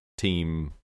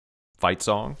team fight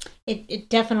song. It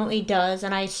definitely does,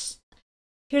 and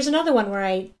here's another one where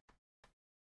I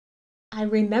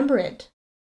remember it.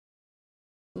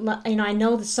 I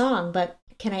know the song, but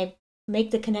can I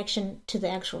make the connection to the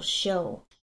actual show?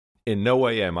 In no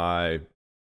way am I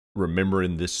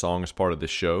remembering this song as part of the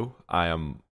show. I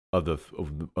am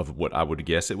of what I would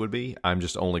guess it would be. I'm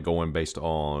just only going based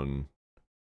on,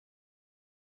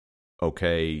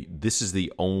 okay, this is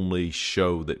the only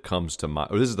show that comes to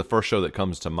mind, or this is the first show that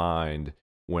comes to mind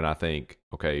when I think,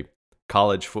 okay,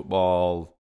 college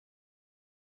football,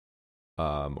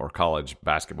 or college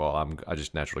basketball. I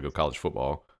just naturally go college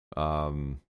football.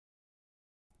 So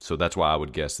that's why I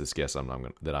would guess this guess I'm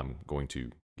going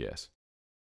to guess.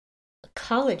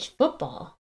 College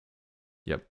football.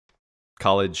 Yep.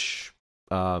 College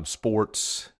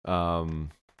sports.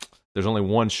 There's only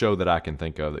one show that I can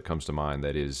think of that comes to mind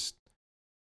that is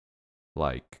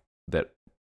like that.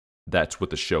 That's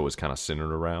what the show is kind of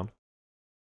centered around.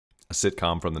 A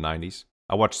sitcom from the 90s.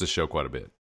 I watched this show quite a bit.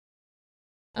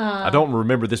 I don't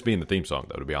remember this being the theme song,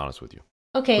 though, to be honest with you.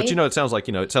 Okay. But it sounds like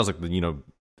a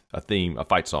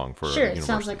fight song for sure. a It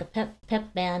sounds like a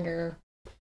pep band or.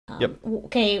 Yep.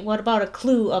 Okay. What about a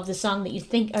clue of the song that you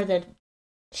think, or the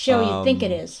show you think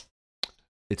it is?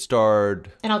 It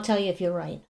starred. And I'll tell you if you're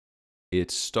right. It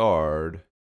starred.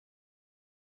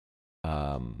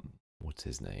 What's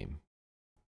his name?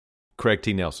 Craig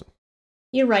T. Nelson.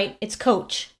 You're right. It's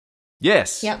Coach.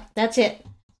 Yes. Yep. That's it.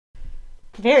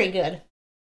 Very good.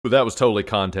 But that was totally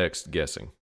context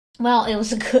guessing. Well, it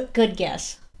was a good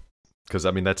guess. Because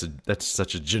that's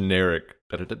such a generic.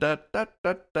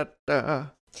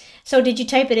 So did you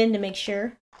type it in to make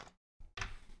sure?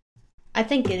 I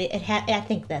think I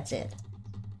think that's it.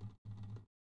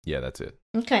 Yeah, that's it.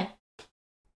 Okay.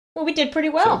 Well, we did pretty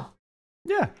well.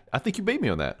 So, yeah, I think you beat me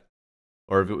on that.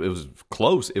 Or if it was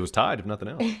close, it was tied, if nothing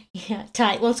else. Yeah,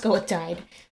 tied. Let's go with tied.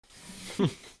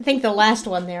 I think the last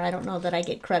one there, I don't know that I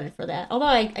get credit for that. Although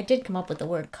I did come up with the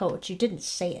word coach. You didn't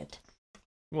say it.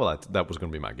 Well, that was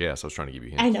going to be my guess. I was trying to give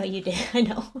you hints. I know you did. I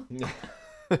know.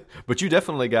 But you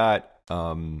definitely got,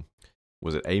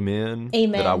 was it Amen?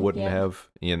 Amen. That I wouldn't have.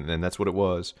 And that's what it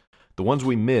was. The ones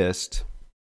we missed,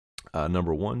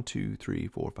 number 1, 2, 3,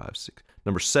 4, 5, 6.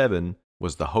 Number 7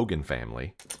 was the Hogan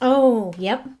Family. Oh,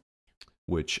 yep.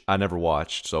 Which I never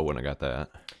watched, so I wouldn't have got that.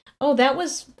 Oh, that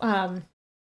was...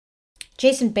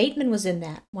 Jason Bateman was in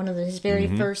that, one of his very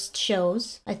first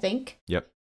shows, I think. Yep.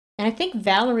 And I think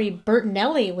Valerie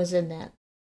Bertinelli was in that.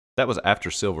 That was after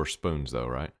Silver Spoons, though,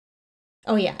 right?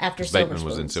 Oh, yeah, after Silver Bateman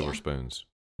Spoons. was in Silver Spoons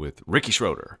with Ricky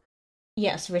Schroeder.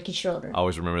 Yes, Ricky Schroeder. I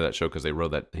always remember that show because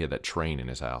he had that train in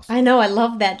his house. I know, I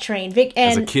love that train.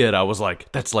 As a kid, I was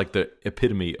like, that's like the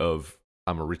epitome of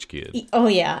I'm a rich kid. Oh,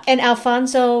 yeah. And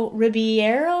Alfonso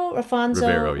Rivero,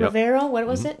 what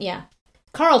was it? Yeah.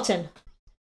 Carlton.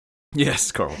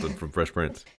 Yes, Carlton from Fresh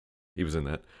Prince. He was in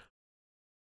that.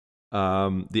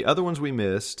 The other ones we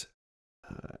missed,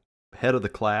 Head of the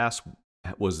Class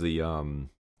was the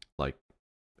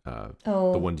the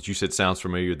one that you said sounds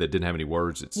familiar that didn't have any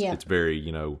words. It's very,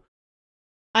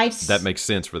 that makes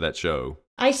sense for that show.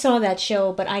 I saw that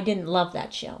show, but I didn't love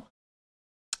that show.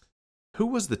 Who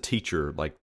was the teacher?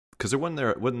 Because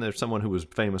wasn't there someone who was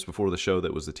famous before the show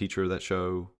that was the teacher of that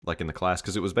show, like in the class?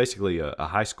 Because it was basically a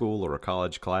high school or a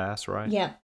college class, right?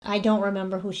 Yeah, I don't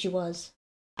remember who she was.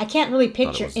 I can't really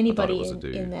picture anybody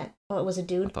in that. Oh, it was a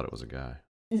dude? I thought it was a guy.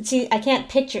 See, I can't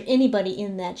picture anybody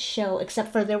in that show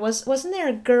except for wasn't there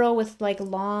a girl with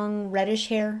long reddish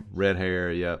hair? Red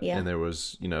hair, yeah. And there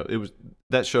was,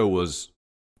 that show was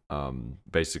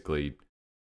basically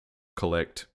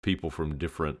collect people from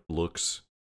different looks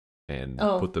and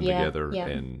put them together. Yeah.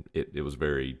 And it was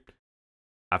very,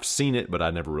 I've seen it, but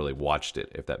I never really watched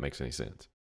it, if that makes any sense.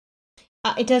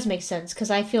 It does make sense, because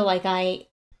I feel like I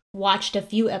watched a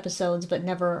few episodes, but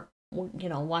never,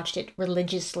 watched it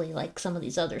religiously like some of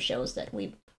these other shows that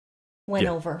we went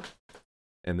over.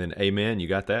 And then Amen, you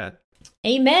got that.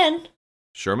 Amen.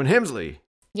 Sherman Hemsley.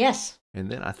 Yes.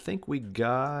 And then I think we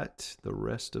got the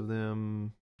rest of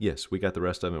them. Yes, we got the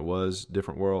rest of them. It was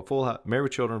Different World, Married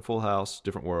with Children, Full House,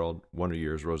 Different World, Wonder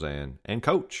Years, Roseanne, and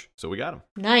Coach. So we got them.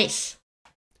 Nice.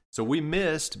 So we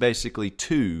missed basically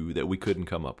 2 that we couldn't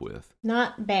come up with.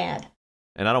 Not bad.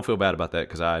 And I don't feel bad about that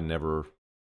because I never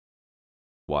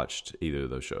watched either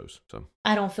of those shows. So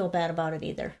I don't feel bad about it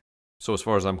either. So as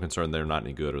far as I'm concerned, they're not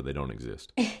any good or they don't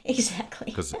exist. Exactly.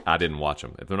 Because I didn't watch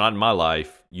them. If they're not in my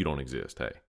life, you don't exist.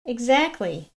 Hey.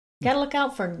 Exactly. Got to look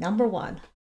out for number 1.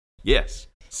 Yes.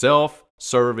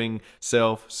 Self-serving,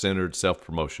 self-centered,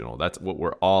 self-promotional. That's what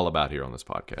we're all about here on this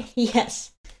podcast.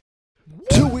 Yes.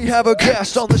 Do we have a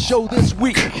guest on the show this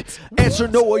week? Answer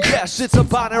no or yes, it's a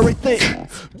binary thing.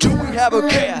 Do we have a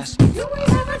guest? Do we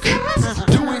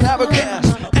have a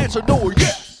guest? Answer no or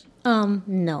yes.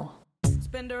 No.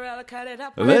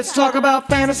 Let's talk about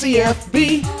Fantasy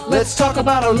FB. Let's talk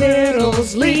about a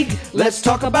Littles League. Let's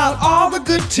talk about all the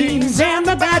good teams and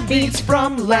the bad beats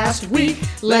from last week.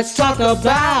 Let's talk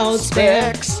about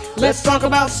specs. Let's talk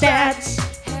about stats.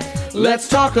 Let's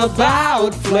talk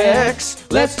about flex.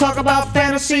 Let's talk about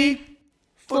fantasy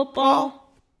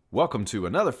football. Welcome to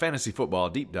another Fantasy Football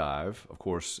Deep Dive. Of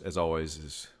course, as always,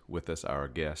 is with us our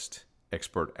guest,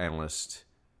 expert analyst,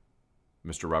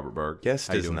 Mr. Robert Berg.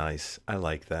 Guest is nice. I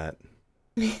like that.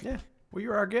 Yeah, well,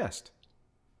 you're our guest.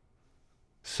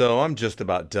 So I'm just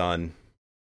about done.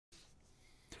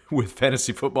 With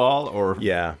fantasy football, or?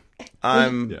 Yeah.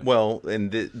 Well, in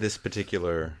this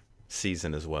particular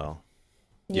season as well.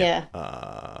 Yeah.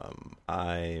 I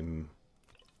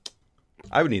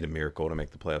would need a miracle to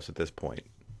make the playoffs at this point.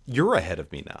 You're ahead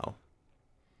of me now.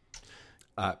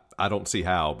 I don't see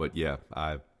how, but yeah,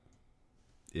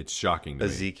 it's shocking to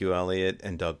me. Ezekiel Elliott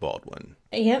and Doug Baldwin.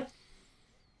 Yep.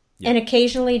 And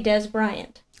occasionally Des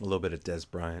Bryant. A little bit of Des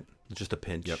Bryant. Just a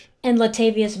pinch. Yep. And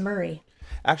Latavius Murray.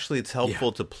 Actually, it's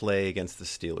helpful to play against the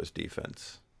Steelers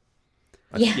defense.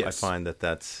 I find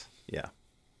that's.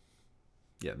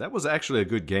 Yeah, that was actually a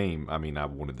good game. I mean, I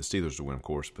wanted the Steelers to win, of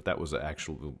course, but that was an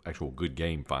actual good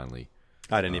game finally.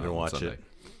 I didn't even watch Sunday.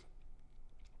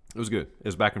 It was good. It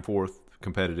was back and forth,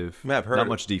 competitive. Yeah, I've heard not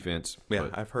much defense. Yeah,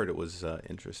 I've heard it was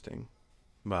interesting.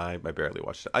 I barely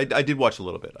watched it. I did watch a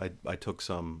little bit. I took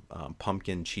some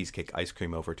pumpkin cheesecake ice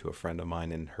cream over to a friend of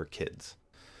mine and her kids.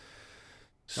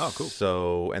 Oh, cool.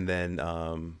 So, and then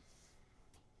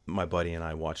my buddy and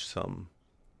I watched some.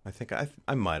 I think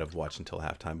I might have watched until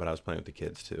halftime, but I was playing with the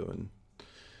kids too.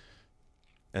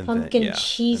 And pumpkin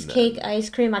cheesecake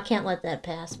ice cream. I can't let that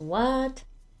pass. What?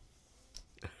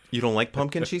 You don't like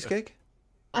pumpkin cheesecake?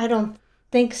 I don't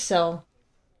think so.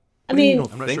 I'm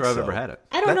not sure I've ever had it.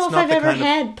 I don't know if I've ever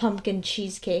had pumpkin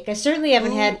cheesecake. I certainly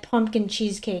haven't had pumpkin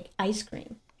cheesecake ice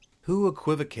cream. Who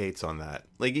equivocates on that?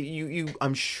 Like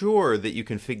I'm sure that you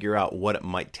can figure out what it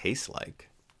might taste like.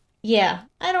 Yeah,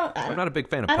 I'm not a big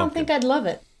fan of pumpkin. I don't think I'd love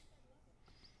it.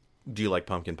 Do you like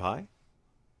pumpkin pie?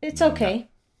 It's okay.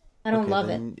 I don't love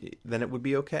it. Then it would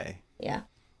be okay. Yeah.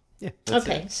 Yeah.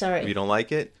 Okay, sorry. If you don't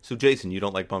like it, so Jason, you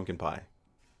don't like pumpkin pie?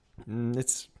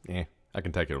 I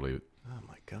can take it or leave it. Oh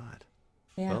my god.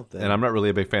 Yeah. Well, and I'm not really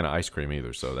a big fan of ice cream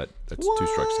either, so that's what? 2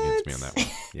 strikes against me on that one.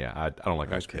 Yeah, I don't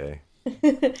like ice cream.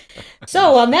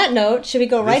 So on that note, should we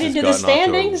go right into the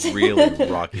standings? Off to a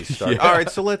really rocky start. All right,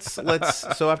 so let's.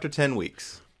 So after 10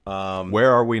 weeks,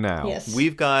 where are we now? Yes.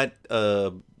 We've got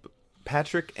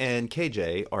Patrick and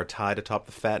KJ are tied atop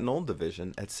the Fat and Old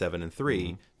division at 7-3.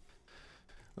 Mm-hmm.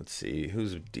 Let's see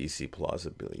who's DC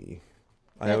plausibly.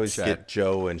 I always get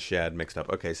Joe and Shad mixed up.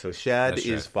 Okay, so Shad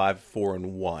is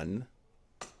 5-4-1.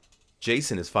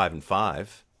 Jason is 5-5.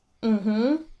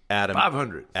 Mm-hmm. Adam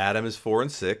 500. Adam is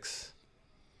 4-6.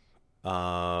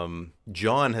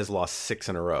 John has lost 6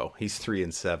 in a row. He's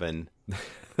 3-7.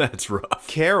 That's rough.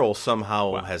 Carol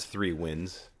somehow has 3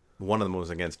 wins. One of them was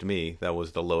against me. That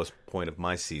was the lowest point of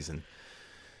my season.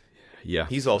 Yeah,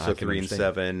 he's also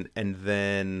 3-7, and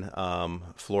then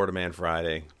Florida Man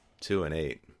Friday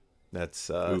 2-8. That's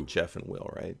Jeff and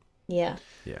Will, right? Yeah.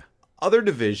 Yeah. Other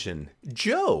division,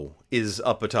 Joe is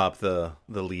up atop the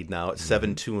lead now at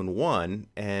 7-2-1,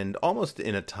 and almost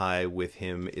in a tie with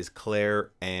him is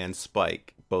Claire and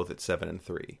Spike, both at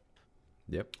 7-3.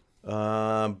 Yep.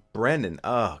 Brendan,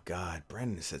 oh god,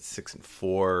 Brendan is at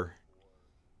 6-4.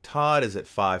 Todd is at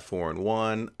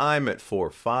 5-4-1. I'm at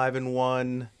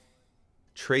 4-5-1.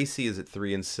 Tracy is at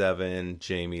 3-7.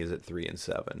 Jamie is at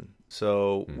 3-7.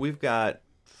 So we've got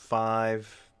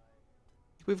 5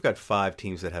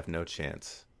 teams that have no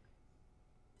chance.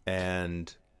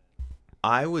 And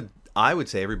I would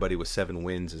say everybody with 7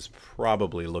 wins is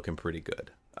probably looking pretty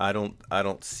good. I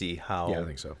don't see how I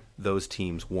think so. Those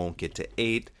teams won't get to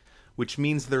 8, which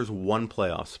means there's one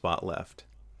playoff spot left,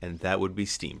 and that would be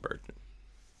Steenburgen.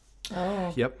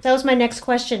 Oh, Yep. That was my next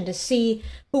question, to see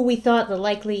who we thought the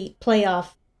likely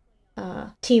playoff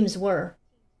teams were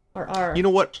or are. You know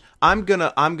what? I'm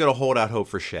gonna hold out hope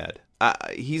for Shad.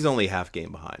 He's only half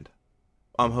game behind.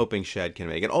 I'm hoping Shad can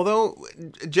make it. Although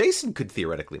Jason could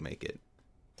theoretically make it.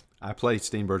 I play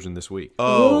Steenburgen this week.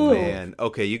 Oh, Ooh. man.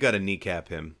 Okay, you got to kneecap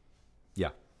him. Yeah.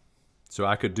 So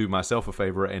I could do myself a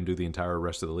favor and do the entire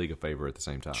rest of the league a favor at the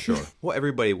same time. Sure. Well,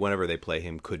 everybody, whenever they play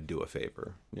him, could do a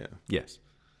favor. Yeah. Yes.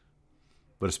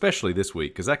 But especially this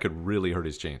week, because that could really hurt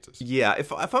his chances. Yeah,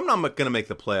 if I'm not going to make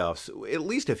the playoffs, at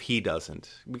least if he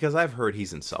doesn't, because I've heard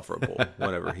he's insufferable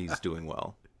whenever he's doing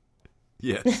well.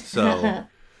 Yes. So,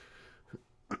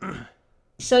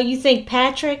 So you think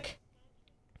Patrick,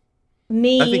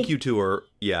 me, I think you two are.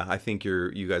 Yeah, I think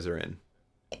you guys are in.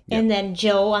 and then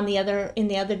Joe in the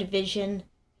other division,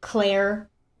 Claire,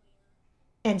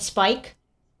 and Spike.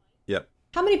 Yep.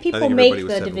 How many people think make everybody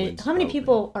was the 7 division? wins, How many probably.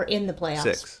 people are in the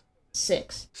playoffs?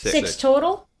 Six. Six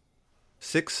total.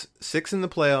 Six in the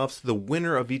playoffs. The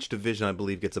winner of each division, I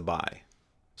believe, gets a bye.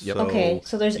 Yep. So Okay,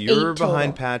 so there's 8 you're total.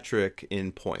 behind Patrick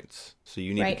in points, so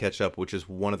you need Right. to catch up, which is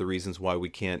one of the reasons why we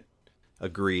can't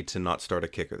agree to not start a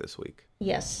kicker this week.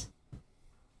 Yes.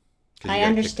 'Cause you I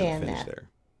gotta kick to the understand finish that. there.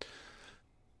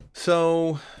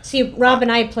 So, See, Rob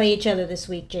and I play each other this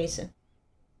week, Jason.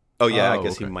 oh yeah, Oh, I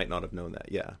guess okay. he might not have known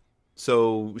that. Yeah.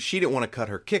 So she didn't want to cut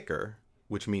her kicker,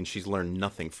 which means she's learned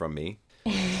nothing from me.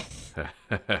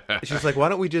 She's like, why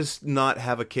don't we just not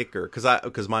have a kicker?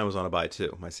 Because mine was on a bye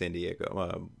too. My San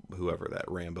Diego, whoever that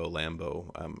Lambo.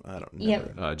 I don't know.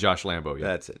 Yep. Josh Lambo, yeah.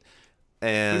 That's it.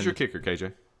 And Who's your kicker,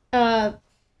 KJ?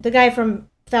 The guy from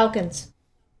Falcons,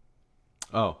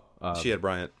 Oh, she had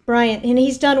Bryant. Bryant, and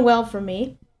he's done well for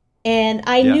me. And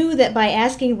I Yeah. knew that by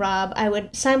asking Rob, I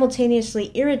would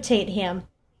simultaneously irritate him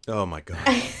Oh my god.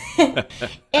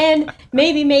 and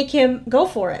maybe make him go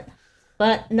for it.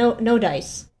 But no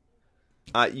dice.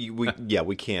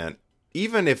 We can't.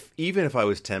 Even if I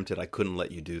was tempted, I couldn't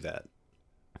let you do that.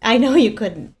 I know you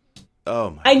couldn't.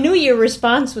 Oh my. I knew your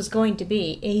response was going to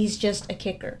be, he's just a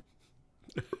kicker.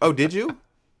 Oh, did you?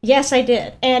 Yes, I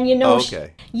did. And you know, Oh,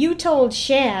 okay. you told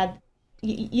Shad,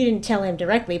 you didn't tell him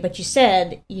directly, but you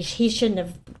said he shouldn't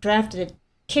have drafted a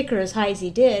kicker as high as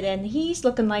he did, and he's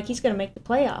looking like he's going to make the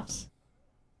playoffs.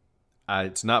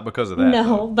 It's not because of that. No,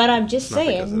 though. but I'm just Not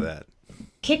because of saying, that.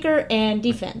 kicker and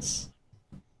defense.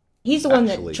 He's the one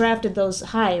Actually- that drafted those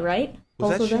high, right? Was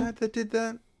Both that of them? Shad that did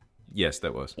that? Yes,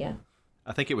 that was. Yeah.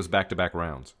 I think it was back-to-back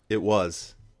rounds. It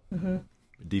was.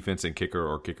 Defense and kicker,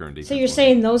 or kicker and defense. So you're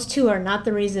saying those two are not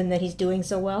the reason that he's doing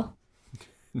so well?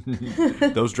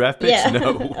 those draft picks? Yeah.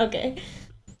 No. Okay.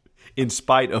 In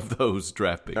spite of those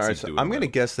draft picks, All right, he's so doing I'm going to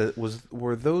well. guess that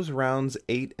were those rounds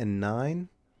 8 and 9?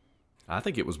 I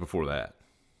think it was before that.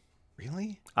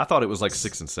 Really? I thought it was like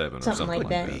 6 and 7 or Something something like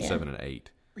that, yeah. 7 and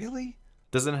 8. Really?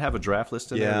 Doesn't it have a draft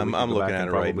list in there? Yeah, that we can I'm go looking back at and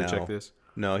it right probably now. Check this.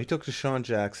 No, he took Deshaun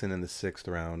Jackson in the 6th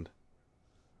round.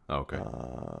 Okay.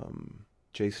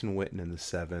 Jason Witten in the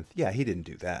 7th. Yeah, he didn't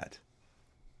do that.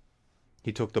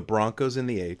 He took the Broncos in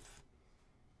the 8th.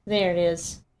 There it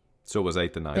is. So it was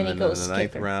 8th and 9th. Then he And then in goes the 9th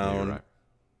kicker. Yeah, you're round. right.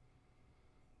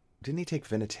 Didn't he take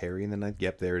Vinatieri in the 9th?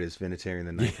 Yep, there it is. Vinatieri in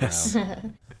the 9th Yes.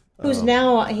 round. Who's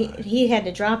now, he had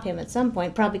to drop him at some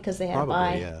point, probably because they had Probably, a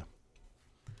bye. yeah.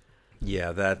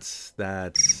 Yeah,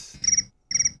 that's...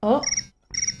 Oh.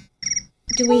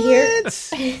 Do we hear?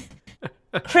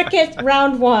 Cricket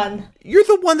round 1. You're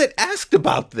the one that asked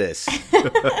about this.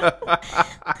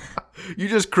 You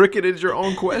just cricketed your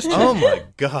own question. Oh my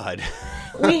god.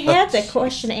 We had the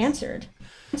question answered.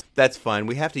 That's fine.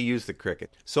 We have to use the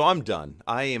cricket. So I'm done.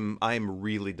 I am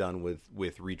really done with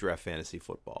redraft fantasy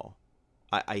football.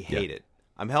 I hate it.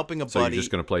 I'm helping a So buddy. you're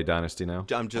just going to play Dynasty now?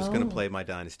 I'm just going to play my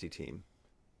dynasty team.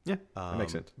 Yeah, that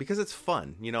makes sense. Because it's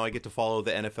fun. You know, I get to follow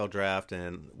the NFL draft,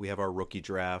 and we have our rookie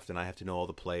draft, and I have to know all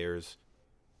the players.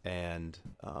 And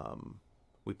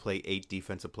we play 8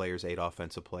 defensive players, 8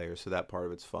 offensive players, so that part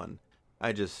of it's fun.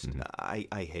 I just, I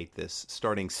hate this.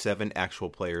 Starting 7 actual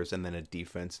players and then a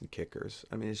defense and kickers.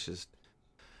 I mean, it's just...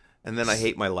 And then I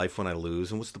hate my life when I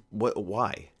lose. And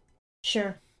why?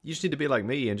 Sure. You just need to be like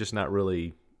me and just not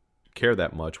really care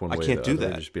that much one I way can't or the do other.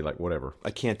 that. Just be like, whatever.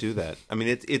 I can't do that. I mean,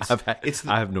 it's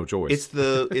I have no choice. It's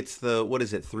the what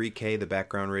is it? 3K, the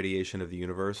background radiation of the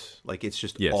universe. Like it's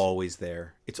just Yes. always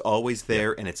there. It's always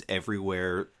there, and it's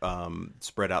everywhere,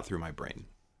 spread out through my brain.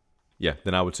 Yeah,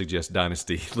 then I would suggest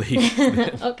Dynasty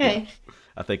League. Okay.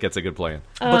 I think that's a good plan.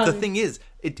 But the thing is,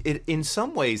 it in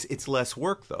some ways it's less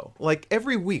work though. Like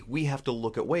every week we have to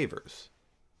look at waivers.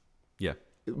 Yeah.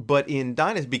 But in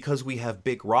Dynasty, because we have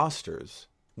big rosters,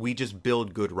 we just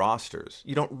build good rosters.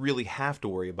 You don't really have to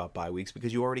worry about bye weeks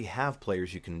because you already have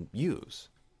players you can use.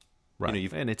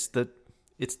 Right. And it's the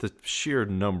sheer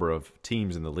number of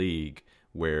teams in the league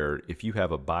where if you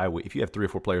have a bye week, if you have 3 or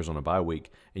 4 players on a bye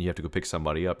week and you have to go pick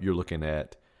somebody up, you're looking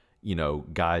at,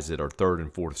 guys that are third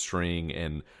and fourth string,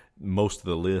 and most of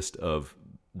the list of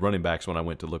running backs when I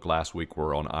went to look last week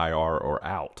were on IR or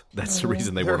out. That's the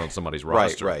reason they weren't on somebody's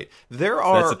roster. Right.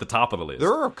 That's at the top of the list.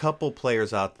 There are a couple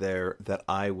players out there that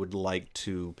I would like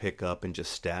to pick up and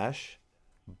just stash,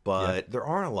 but there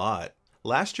aren't a lot.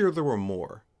 Last year there were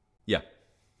more. Yeah.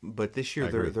 But this year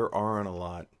there aren't a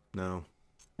lot. No.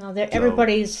 No,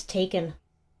 everybody's taken.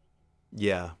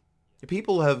 Yeah. I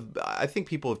think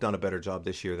people have done a better job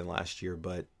this year than last year,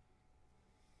 but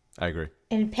I agree.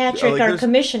 And Patrick, our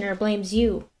commissioner, blames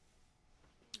you.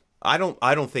 I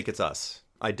don't think it's us.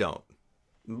 I don't.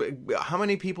 But how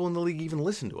many people in the league even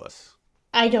listen to us?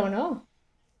 I don't know.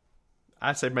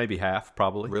 I'd say maybe half,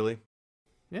 probably. Really?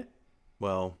 Yeah.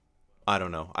 Well, I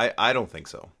don't know. I don't think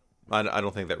so. I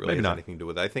don't think that really has anything to do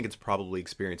with it. I think it's probably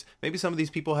experience. Maybe some of these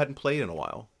people hadn't played in a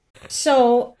while.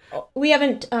 So we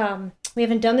haven't done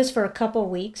this for a couple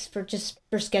weeks for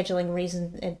scheduling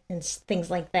reasons and things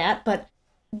like that. But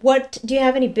do you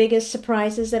have any biggest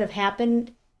surprises that have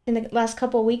happened in the last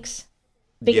couple of weeks?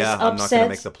 Biggest upsets? I'm not going to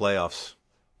make the playoffs.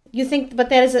 You think?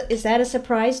 But is that a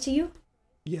surprise to you?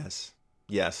 Yes.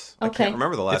 Okay. I can't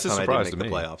remember the last last time I didn't make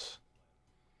the playoffs.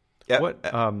 Yeah. What?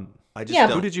 I just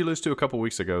don't. Who did you lose to a couple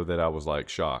weeks ago that I was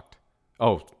shocked?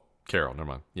 Oh, Carol. Never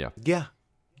mind. Yeah. Yeah.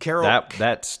 Carol.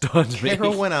 That stuns me.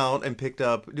 Carol went out and picked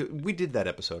up. We did that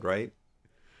episode, right?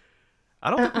 I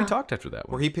don't think we talked after that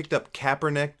one. Where he picked up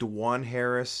Kaepernick, DeJuan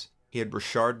Harris. He had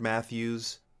Rashard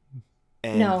Matthews,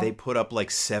 and they put up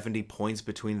 70 points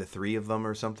between the 3 of them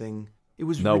or something. It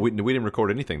was we didn't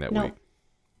record anything that week.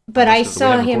 But I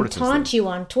saw him taunt you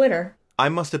on Twitter. I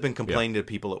must have been complaining to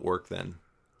people at work then.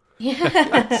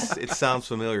 It sounds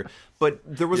familiar. But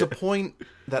there was a point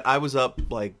that I was up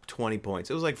 20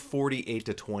 points. It was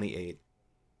 48-28.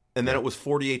 And then it was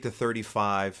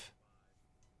 48-35.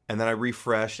 And then I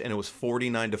refreshed and it was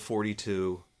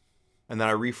 49-42. And then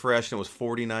I refreshed and it was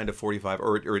 49-45.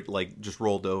 Or it just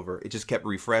rolled over. It just kept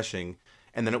refreshing.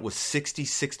 And then it was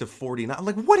 66-49. I'm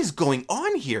like, what is going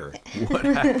on here? What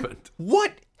happened?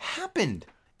 What happened?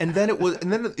 And then it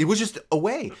was just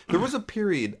away. There was a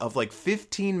period of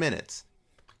 15 minutes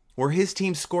where his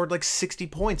team scored 60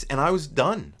 points, and I was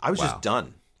done. I was just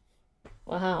done.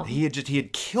 Wow. He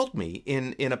had killed me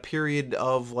in a period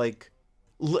of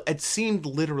it seemed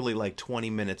literally 20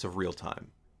 minutes of real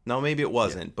time. Now maybe it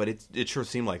wasn't, but it sure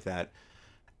seemed like that.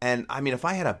 And I mean, if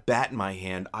I had a bat in my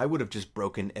hand, I would have just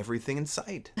broken everything in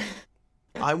sight.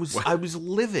 I was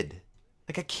livid.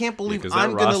 I can't believe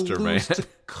I'm going to lose to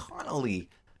Connolly.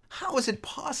 How is it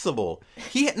possible?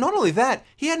 Not only that,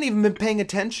 he hadn't even been paying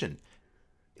attention.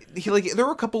 There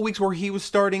were a couple weeks where he was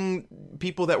starting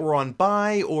people that were on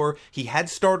bye, or he had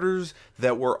starters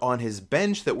that were on his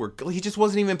bench he just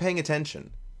wasn't even paying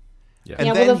attention. Yeah.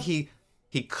 And then he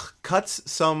cuts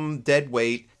some dead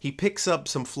weight, he picks up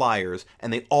some flyers,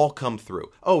 and they all come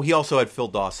through. Oh, he also had Phil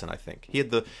Dawson, I think. He had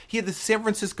the San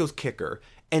Francisco's kicker,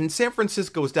 and San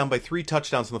Francisco was down by 3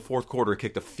 touchdowns in the fourth quarter and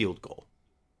kicked a field goal.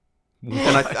 What?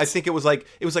 And I think it was a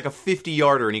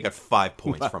 50-yarder, and he got 5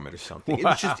 points from it or something.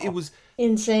 Wow. It was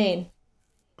insane.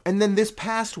 And then this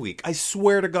past week, I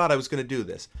swear to God I was going to do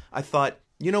this. I thought,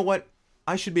 you know what?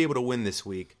 I should be able to win this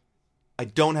week. I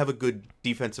don't have a good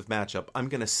defensive matchup. I'm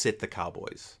going to sit the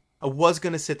Cowboys. I was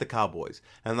going to sit the Cowboys.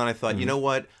 And then I thought, you know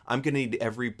what? I'm going to need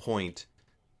every point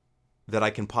that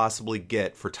I can possibly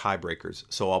get for tiebreakers.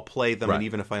 So I'll play them, and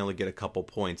even if I only get a couple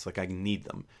points, I need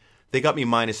them. They got me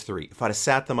 -3. If I'd have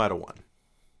sat them, I'd have won.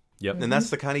 Yep. And that's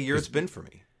the kind of year it's been for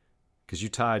me. Because you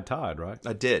tied Todd, right?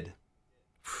 I did.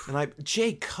 And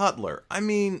Jay Cutler, I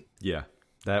mean... Yeah,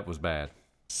 that was bad.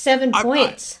 7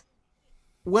 points.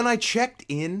 When I checked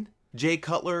in, Jay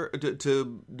Cutler,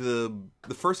 to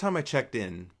the first time I checked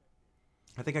in,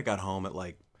 I think I got home at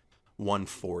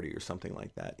 1:40 or something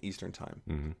like that, Eastern time.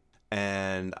 Mm-hmm.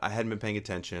 And I hadn't been paying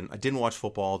attention. I didn't watch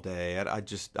football all day. I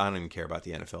don't even care about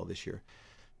the NFL this year.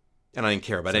 And I didn't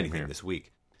care about anything this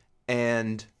week.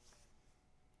 And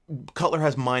Cutler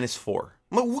has -4.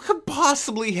 What could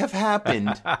possibly have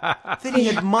happened that he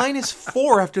had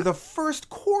 -4 after the first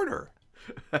quarter?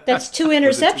 That's 2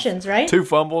 interceptions, right? 2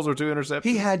 fumbles or 2 interceptions?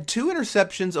 He had 2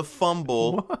 interceptions, a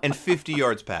fumble, and 50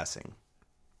 yards passing.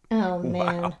 Oh,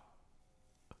 man. Wow.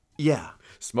 Yeah.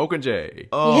 Smoking Jay.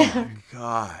 Oh, my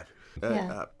God.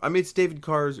 Yeah. I mean, it's David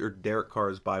Carr's or Derek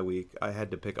Carr's bye week. I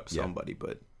had to pick up somebody,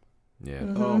 but...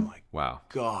 Yeah. Oh, my wow.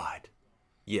 God.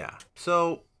 Yeah.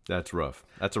 So... That's rough.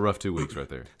 That's a rough 2 weeks right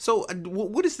there. So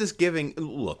what is this giving?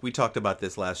 Look, we talked about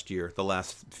this last year, the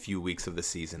last few weeks of the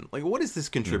season. Like, what is this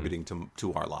contributing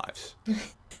to our lives?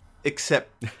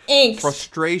 Except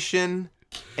frustration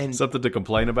and something to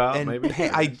complain about, maybe?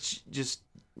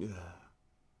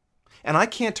 And I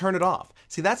can't turn it off.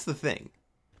 See, that's the thing.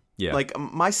 Yeah. Like,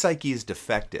 my psyche is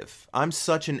defective. I'm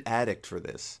such an addict for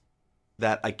this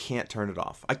that I can't turn it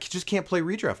off. I just can't play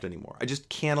redraft anymore. I just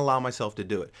can't allow myself to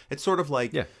do it. It's sort of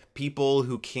like people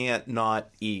who can't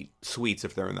not eat sweets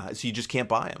if they're in the house. So you just can't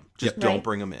buy them. Just don't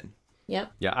bring them in.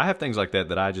 Yep. Yeah, I have things like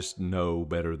that I just know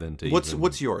better than to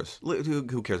What's yours?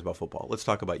 Who cares about football? Let's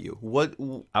talk about you. What?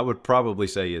 I would probably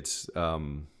say it's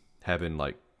having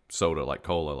like soda, like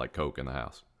cola, like Coke in the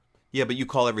house. Yeah, but you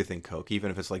call everything Coke, even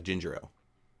if it's like ginger ale.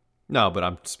 No, but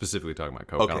I'm specifically talking about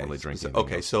Coke. I don't really drink anything.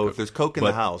 Okay, so if there's Coke in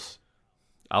the house,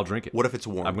 I'll drink it. What if it's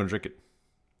warm? I'm going to drink it.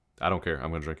 I don't care. I'm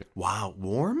going to drink it. Wow,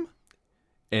 warm?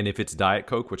 And if it's Diet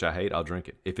Coke, which I hate, I'll drink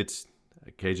it. If it's,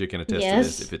 KJ can attest to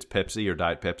this, if it's Pepsi or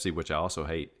Diet Pepsi, which I also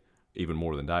hate even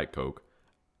more than Diet Coke,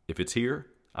 if it's here,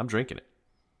 I'm drinking it.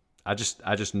 I just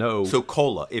know. So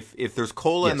cola. If there's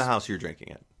cola in the house, you're drinking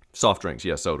it. Soft drinks,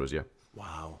 sodas,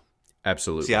 Wow.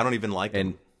 Absolutely. See, I don't even like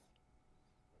them.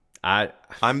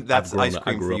 And that's ice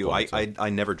cream for you. I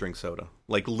never drink soda.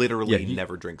 Like, literally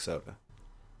never drink soda.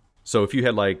 So if you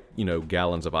had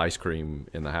gallons of ice cream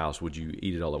in the house, would you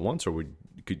eat it all at once, or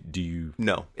do you?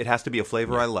 No, it has to be a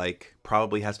flavor I like.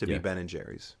 Probably has to be Ben and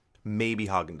Jerry's. Maybe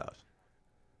Haagen-Dazs.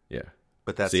 Yeah,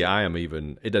 but that's I am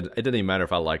even. It doesn't even matter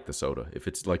if I like the soda. If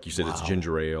it's like you said, it's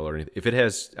ginger ale or anything. If it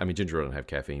has, ginger ale doesn't have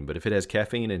caffeine, but if it has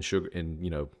caffeine and sugar and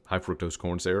high fructose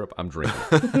corn syrup, I'm drinking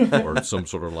it. Or some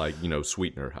sort of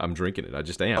sweetener. I'm drinking it. I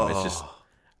just am. It's just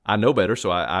I know better, so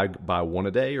I buy one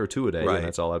a day or two a day, and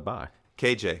that's all I buy.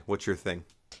 KJ, what's your thing?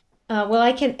 Well,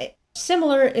 I can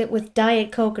similar it with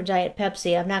Diet Coke or Diet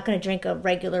Pepsi. I'm not going to drink a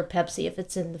regular Pepsi if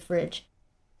it's in the fridge,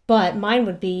 but mine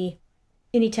would be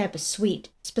any type of sweet,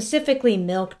 specifically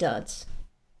Milk Duds.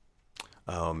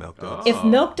 Oh, Milk Duds. If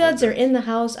Milk Duds are in the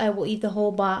house, I will eat the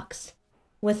whole box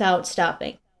without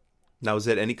stopping. Now, is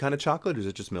it any kind of chocolate, or is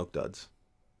it just Milk Duds?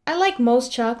 I like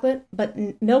most chocolate,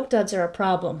 but Milk Duds are a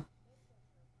problem.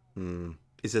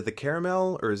 Is it the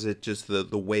caramel, or is it just the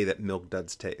way that Milk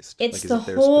Duds taste? It's the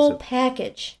whole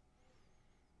package.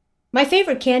 My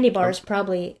favorite candy bar is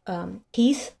probably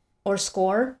Heath or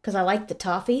Score, because I like the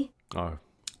toffee. Oh,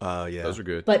 yeah. Those are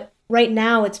good. But right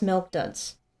now, it's Milk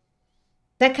Duds.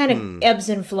 That kind of ebbs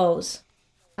and flows.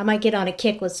 I might get on a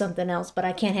kick with something else, but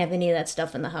I can't have any of that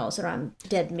stuff in the house, or I'm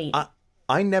dead meat.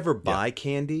 I never buy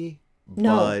candy,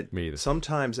 but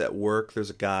sometimes at work, there's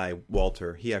a guy,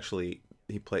 Walter, he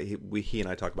and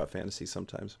I talk about fantasy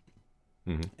sometimes.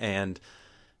 Mm-hmm. And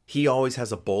he always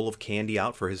has a bowl of candy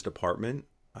out for his department.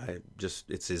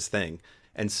 It's his thing.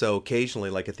 And so occasionally,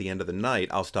 like at the end of the night,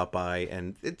 I'll stop by,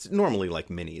 and it's normally like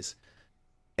minis.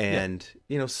 And,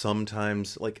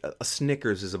 sometimes like a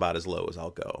Snickers is about as low as I'll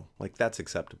go. Like, that's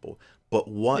acceptable. But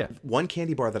one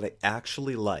candy bar that I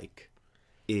actually like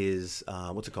is,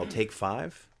 what's it called? Take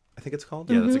 5, I think it's called.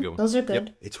 Yeah, that's a good one. Those are good.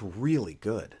 Yep. It's really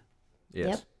good. Yes.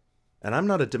 Yep. And I'm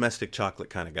not a domestic chocolate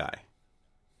kind of guy.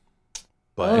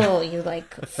 But, you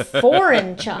like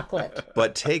foreign chocolate.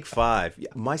 But Take 5.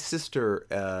 My sister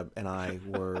and I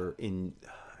were in,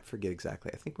 I forget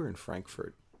exactly, I think we were in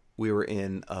Frankfurt. We were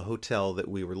in a hotel that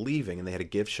we were leaving, and they had a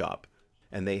gift shop.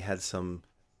 And they had some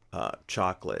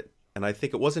chocolate. And I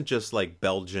think it wasn't just like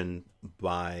Belgian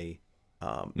by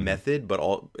method, but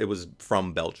it was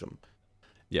from Belgium.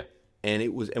 Yeah.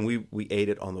 And we ate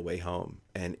it on the way home,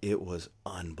 and it was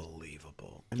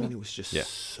unbelievable. I mean, it was just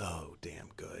so damn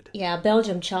good. Yeah,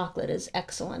 Belgium chocolate is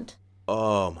excellent.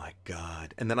 Oh my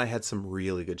God. And then I had some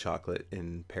really good chocolate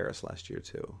in Paris last year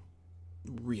too.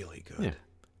 Really good. Yeah.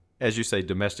 As you say,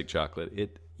 domestic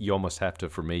chocolate, you almost have to,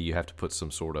 for me, you have to put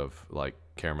some sort of like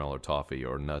caramel or toffee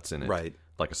or nuts in it. Right.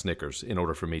 Like a Snickers, in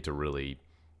order for me to really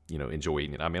enjoy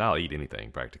eating it. I mean, I'll eat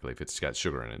anything practically if it's got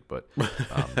sugar in it, but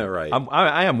right.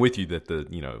 I am with you that the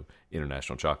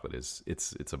international chocolate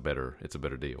it's a better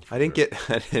deal. I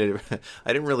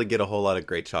didn't really get a whole lot of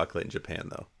great chocolate in Japan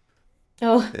though.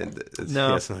 Oh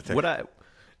no,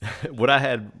 what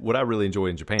I really enjoy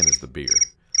in Japan is the beer.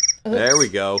 There we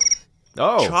go.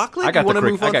 Oh, chocolate. I got you want to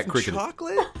move on from from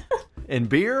chocolate and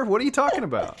beer. What are you talking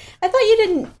about? I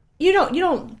thought you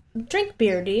don't drink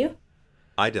beer, do you?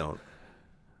 I don't.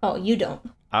 Oh, you don't.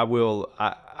 I will.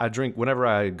 I drink whenever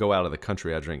I go out of the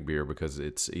country. I drink beer because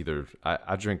it's either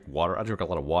I drink water. I drink a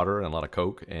lot of water and a lot of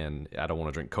Coke, and I don't want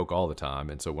to drink Coke all the time.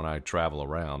 And so when I travel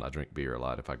around, I drink beer a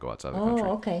lot if I go outside the country.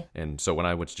 Oh, okay. And so when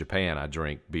I went to Japan, I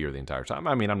drank beer the entire time.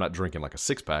 I mean, I'm not drinking like a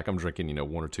 6-pack. I'm drinking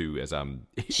 1 or 2 as I'm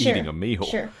eating a meal.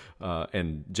 Sure.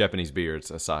 And Japanese beer, it's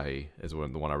Asahi, is the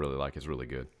one I really like. It's really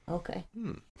good. Okay.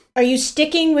 Are you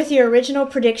sticking with your original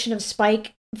prediction of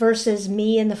Spike versus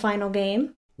me in the final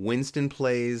game? Winston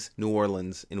plays New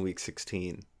Orleans in Week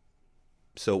 16.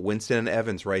 So Winston and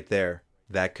Evans right there.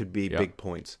 That could be big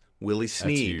points. Willie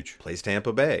Snead plays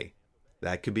Tampa Bay.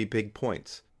 That could be big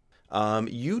points.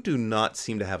 You do not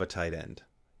seem to have a tight end.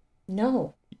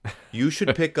 No. You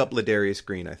should pick up Ladarius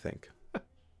Green, I think.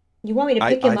 You want me to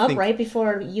pick him up right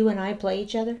before you and I play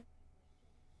each other?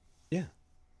 Yeah.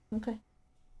 Okay.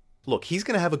 Look, he's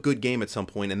going to have a good game at some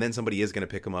point, and then somebody is going to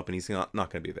pick him up, and he's not going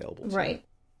to be available. So. Right.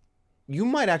 You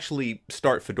might actually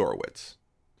start Fedorowicz.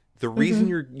 The reason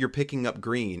you're picking up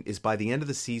Green is by the end of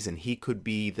the season, he could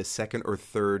be the second or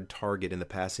third target in the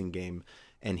passing game,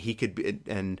 and he could be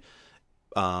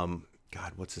God,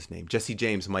 what's his name? Jesse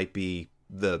James might be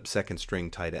the second string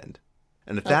tight end.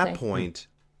 And at that point,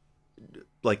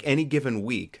 like any given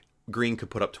week, Green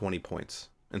could put up 20 points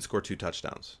and score 2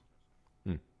 touchdowns.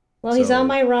 Well, he's on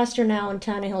my roster now, and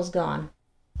Tannehill's gone.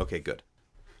 Okay, good.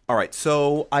 All right,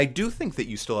 so I do think that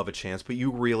you still have a chance, but you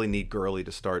really need Gurley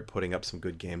to start putting up some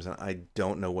good games, and I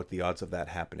don't know what the odds of that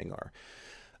happening are.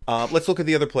 Let's look at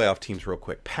the other playoff teams real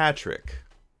quick. Patrick,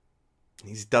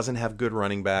 he doesn't have good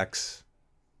running backs.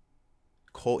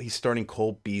 He's starting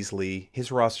Cole Beasley.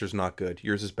 His roster's not good.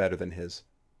 Yours is better than his,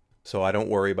 so I don't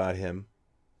worry about him.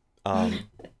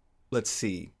 Let's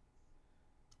see.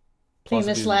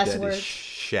 Famous last word.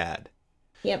 Shad.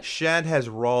 Yep. Shad has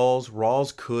Rawls.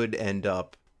 Rawls could end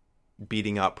up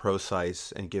beating out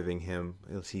Procise and giving him...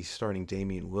 He's starting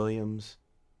Damian Williams.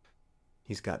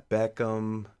 He's got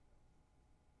Beckham.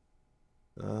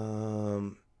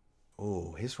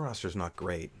 His roster's not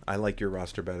great. I like your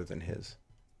roster better than his.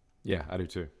 Yeah, I do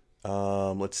too.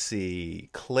 Let's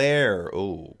see. Claire.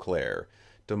 Claire.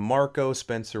 DeMarco,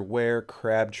 Spencer Ware,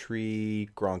 Crabtree,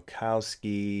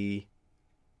 Gronkowski.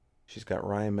 She's got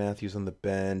Ryan Matthews on the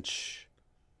bench.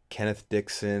 Kenneth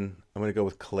Dixon. I'm going to go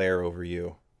with Claire over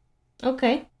you.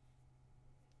 Okay.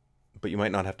 But you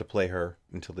might not have to play her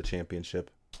until the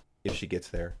championship if she gets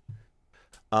there.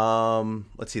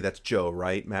 Let's see. That's Joe,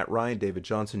 right? Matt Ryan, David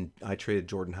Johnson. I traded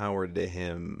Jordan Howard to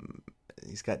him.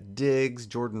 He's got Diggs,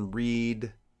 Jordan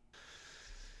Reed.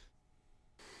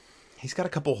 He's got a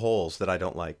couple holes that I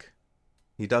don't like.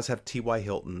 He does have T.Y.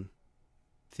 Hilton,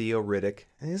 Theo Riddick,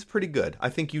 and he's pretty good. I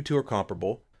think you two are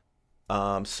comparable.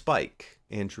 Spike,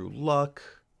 Andrew Luck.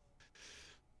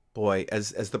 Boy,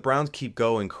 as the Browns keep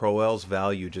going, Crowell's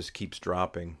value just keeps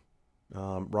dropping.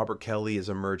 Robert Kelly is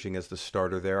emerging as the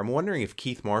starter there. I'm wondering if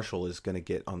Keith Marshall is going to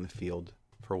get on the field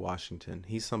for Washington.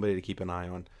 He's somebody to keep an eye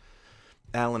on.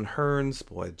 Alan Hearns,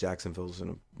 boy, Jacksonville's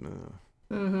in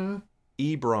a...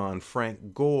 Ebron,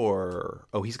 Frank Gore.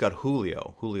 Oh, he's got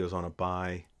Julio. Julio's on a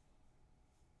bye.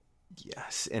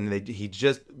 Yes, and he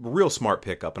just real smart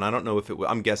pickup, and I don't know if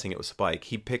I'm guessing it was Spike.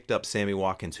 He picked up Sammy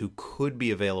Watkins, who could be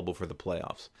available for the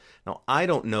playoffs. Now, I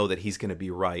don't know that he's going to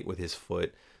be right with his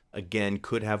foot. Again,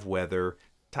 could have weather.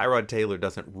 Tyrod Taylor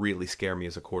doesn't really scare me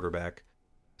as a quarterback,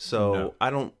 so I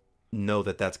don't know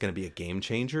that that's going to be a game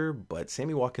changer. But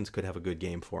Sammy Watkins could have a good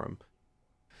game for him.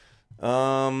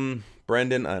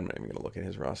 Brendan, I'm not even going to look at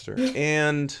his roster.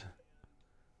 And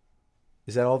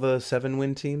is that all the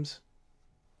 7-win teams?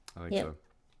 I think so.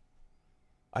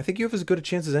 I think you have as good a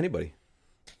chance as anybody.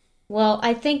 Well,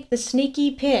 I think the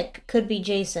sneaky pick could be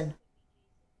Jason.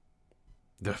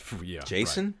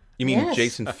 Jason? Right. You mean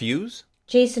Jason Fuse?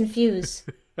 Jason Fuse.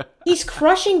 He's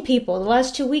crushing people. The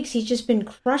last 2 weeks, he's just been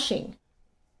crushing.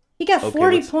 He got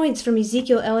 40 points from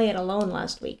Ezekiel Elliott alone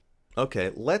last week.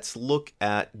 Okay, let's look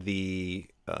at the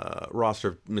roster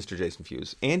of Mr. Jason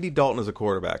Fuse. Andy Dalton is a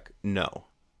quarterback? No.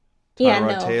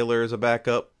 Tyrod Taylor is a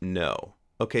backup? No.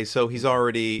 Okay, so he's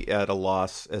already at a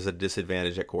loss as a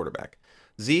disadvantage at quarterback.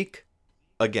 Zeke,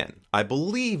 again, I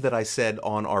believe that I said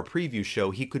on our preview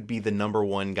show he could be the number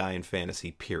 1 guy in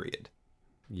fantasy, period.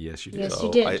 Yes, you did. Yes,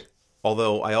 you did.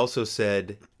 Although I also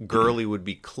said Gurley would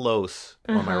be close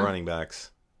on my running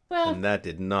backs. Well, and that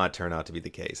did not turn out to be the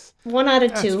case. 1 out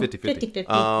of 2.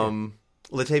 50-50.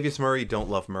 Latavius Murray, don't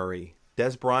love Murray.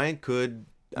 Des Bryant could...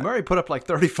 Murray put up like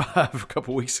 35 a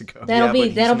couple weeks ago. That'll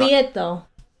be it, though.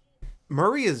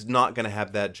 Murray is not going to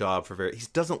have that job for he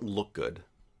doesn't look good.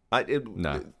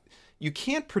 No. You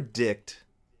can't predict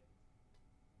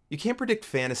You can't predict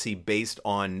fantasy based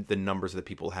on the numbers that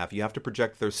people have. You have to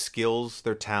project their skills,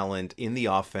 their talent in the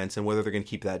offense, and whether they're going to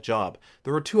keep that job.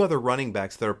 There are 2 other running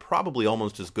backs that are probably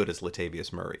almost as good as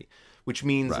Latavius Murray, which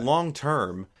means long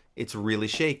term, it's really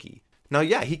shaky. Now,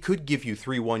 yeah, he could give you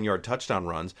 3 one-yard touchdown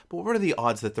runs, but what are the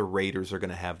odds that the Raiders are going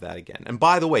to have that again? And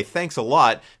by the way, thanks a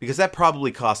lot, because that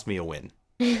probably cost me a win.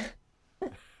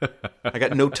 I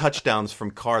got no touchdowns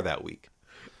from Carr that week.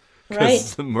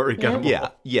 Right. Murray got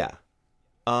Yeah.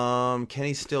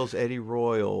 Kenny Stills, Eddie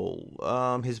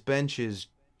Royal. His bench is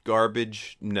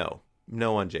garbage. No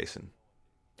on Jason.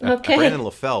 Okay. Brandon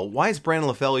LaFell. Why is Brandon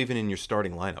LaFell even in your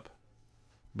starting lineup?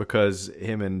 Because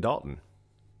him and Dalton.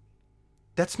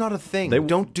 That's not a thing.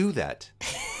 Don't do that.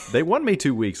 They won me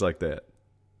 2 weeks like that.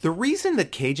 The reason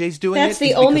that KJ's doing That's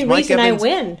the only reason I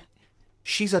win.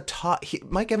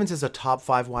 Mike Evans is a top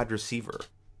 5 wide receiver.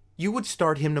 You would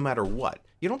start him no matter what.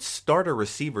 You don't start a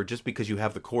receiver just because you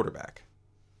have the quarterback.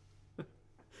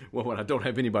 Well, when I don't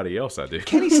have anybody else, I do.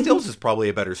 Kenny Stills is probably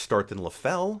a better start than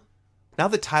LaFell. Now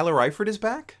that Tyler Eifert is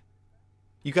back,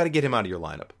 you got to get him out of your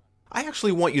lineup. I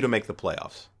actually want you to make the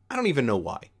playoffs. I don't even know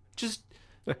why. Just,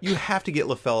 you have to get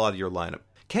LaFell out of your lineup.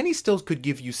 Kenny Stills could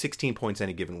give you 16 points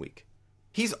any given week.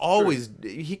 He's always,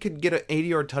 he could get an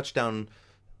 80-yard touchdown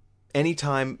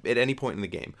anytime, at any point in the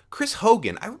game. Chris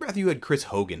Hogan, I would rather you had Chris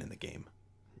Hogan in the game.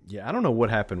 Yeah, I don't know what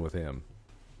happened with him.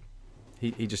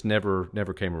 He just never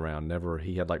came around.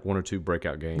 He had like 1 or 2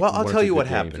 breakout games. Well, I'll tell you what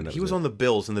happened. He was on the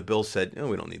Bills, and the Bills said, "Oh,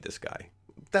 we don't need this guy."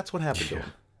 That's what happened to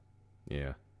him.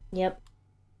 Yeah. Yep.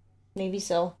 Maybe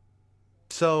so.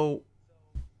 So,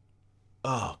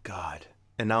 oh God!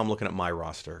 And now I'm looking at my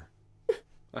roster.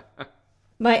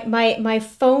 My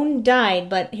phone died,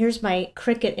 but here's my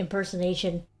cricket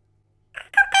impersonation.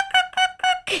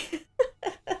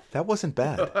 That wasn't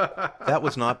bad. That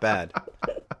was not bad.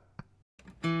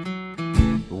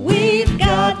 We've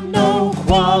got no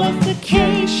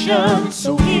qualifications,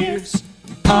 so here's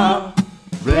our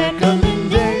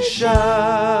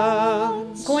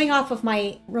recommendations. Going off of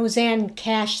my Roseanne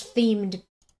Cash themed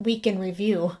week in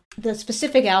review, the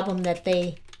specific album that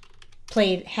they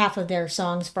played half of their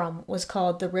songs from was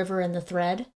called The River and the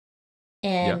Thread,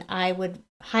 and I would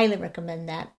highly recommend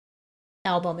that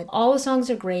album. All the songs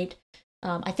are great.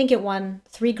 I think it won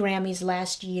 3 Grammys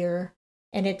last year,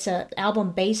 and it's an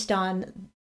album based on,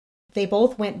 they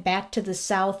both went back to the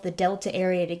South, the Delta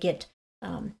area, to get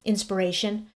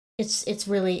inspiration. It's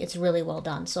really well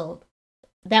done. So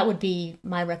that would be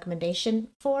my recommendation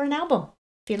for an album.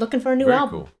 If you're looking for a new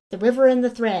album, cool. The River and the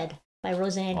Thread by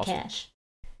Roseanne Cash.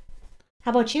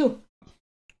 How about you?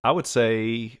 I would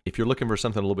say if you're looking for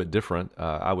something a little bit different,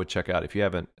 I would check out, if you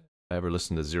haven't ever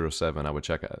listened to 07, I would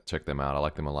check them out. I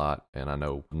like them a lot, and I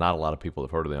know not a lot of people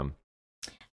have heard of them.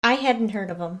 I hadn't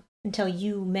heard of them until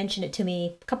you mentioned it to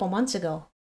me a couple months ago.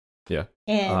 Yeah,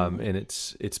 and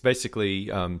it's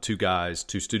basically 2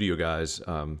 studio guys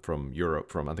from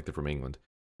Europe, I think they're from England,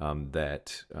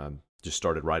 that just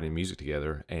started writing music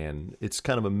together, and it's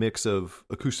kind of a mix of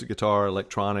acoustic guitar,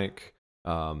 electronic,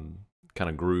 kind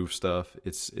of groove stuff.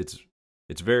 It's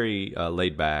very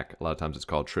laid back. A lot of times it's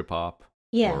called trip hop.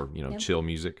 Yeah. Or, chill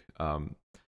music.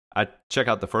 I check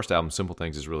out the first album, Simple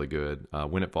Things, is really good.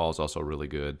 When It Falls, also really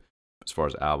good as far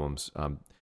as albums.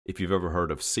 If you've ever heard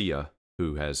of Sia,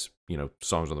 who has,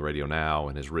 songs on the radio now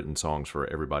and has written songs for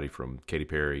everybody from Katy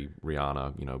Perry,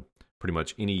 Rihanna, pretty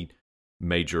much any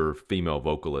major female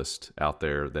vocalist out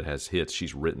there that has hits,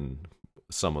 she's written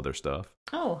some of their stuff.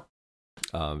 Oh.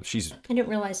 I didn't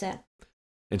realize that.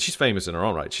 And she's famous in her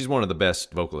own right. She's one of the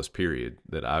best vocalists, period,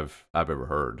 that I've ever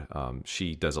heard.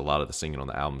 She does a lot of the singing on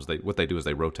the albums. What they do is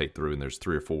they rotate through, and there's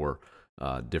 3 or 4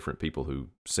 different people who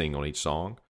sing on each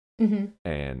song. Mm-hmm.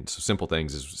 And so Simple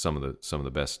Things is some of the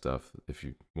best stuff if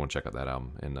you want to check out that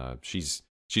album. And she's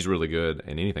really good,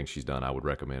 and anything she's done I would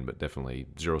recommend, but definitely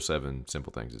 07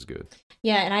 Simple Things is good.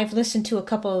 Yeah, and I've listened to a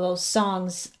couple of those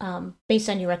songs based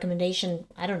on your recommendation,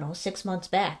 6 months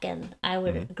back, and I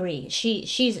would agree.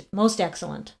 She's most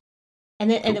excellent.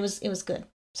 And it was good.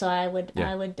 So I would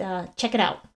check it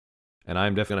out. And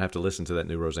I'm definitely going to have to listen to that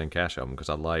new Roseanne Cash album because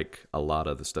I like a lot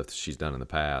of the stuff that she's done in the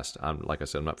past. Like I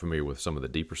said, I'm not familiar with some of the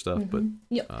deeper stuff, but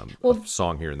a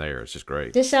song here and there is just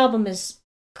great. This album is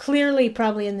clearly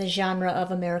probably in the genre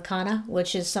of Americana,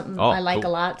 which is something I like a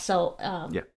lot. So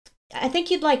I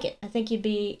think you'd like it. I think you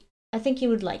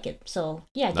would like it. So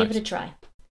yeah, give it a try.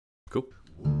 Cool.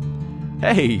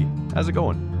 Hey, how's it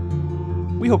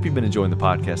going? We hope you've been enjoying the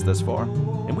podcast thus far,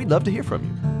 and we'd love to hear from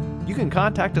you. You can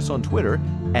contact us on Twitter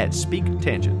at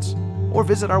SpeakTangents, or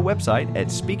visit our website at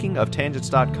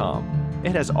speakingoftangents.com.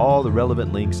 It has all the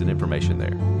relevant links and information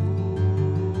there.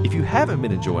 If you haven't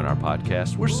been enjoying our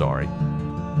podcast, we're sorry.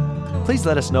 please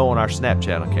let us know on our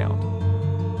Snapchat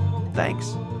account.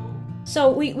 Thanks.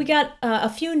 So we got a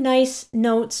few nice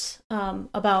notes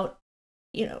about,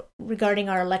 regarding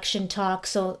our election talk.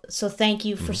 So thank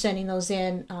you for sending those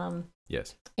in.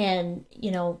 Yes. And,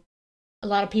 a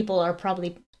lot of people are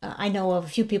probably, I know of a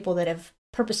few people that have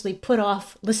purposely put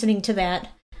off listening to that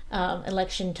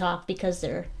election talk because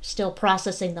they're still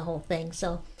processing the whole thing.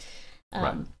 So,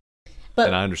 right. But,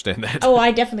 and I understand that. Oh,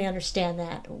 I definitely understand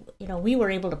that. We were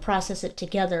able to process it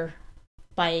together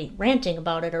by ranting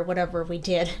about it or whatever we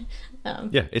did.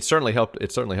 Yeah, it certainly helped.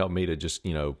 It certainly helped me to just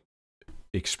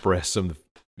express some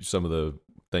of the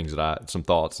things some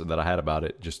thoughts that I had about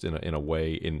it, just in a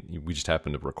way. And we just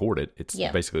happened to record it. It's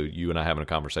basically you and I having a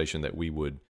conversation that we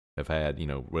would have had,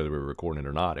 whether we were recording it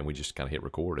or not, and we just kind of hit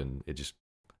record, and it just.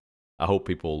 I hope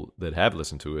people that have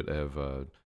listened to it have.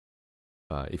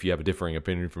 If you have a differing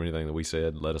opinion from anything that we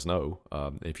said, let us know.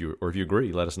 If you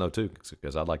agree, let us know too,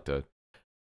 because I'd like to.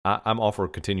 I'm all for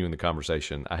continuing the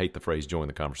conversation. I hate the phrase "join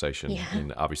the conversation,"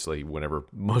 and obviously, whenever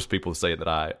most people say it that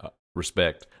I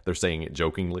respect, they're saying it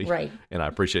jokingly, right? And I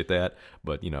appreciate that.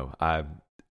 But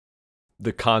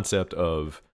the concept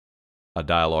of a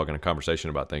dialogue and a conversation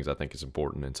about things, I think, is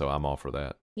important, and so I'm all for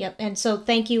that. Yep. And so,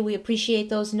 thank you. We appreciate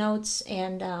those notes.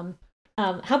 And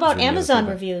how about Amazon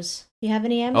reviews? You have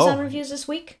any Amazon reviews this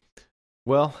week?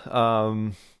 Well,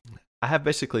 I have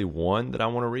basically one that I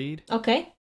want to read.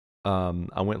 Okay.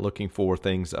 I went looking for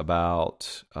things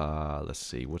about, let's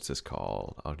see, what's this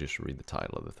called? I'll just read the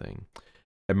title of the thing.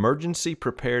 Emergency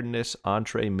Preparedness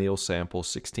Entree Meal Sample,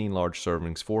 16 large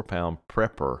servings, 4-pound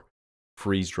prepper,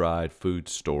 freeze-dried food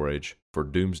storage for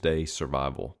doomsday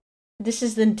survival. This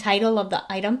is the title of the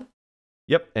item?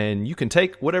 Yep, and you can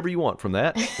take whatever you want from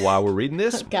that while we're reading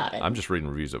this. Got it. I'm just reading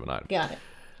reviews of an item. Got it.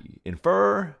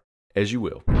 Infer as you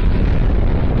will.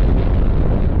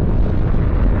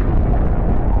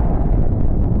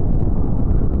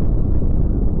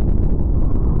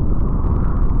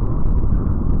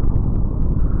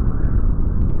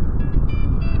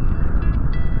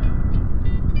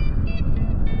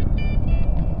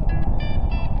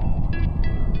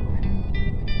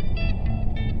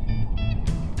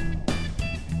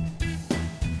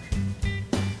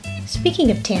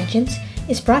 Speaking of Tangents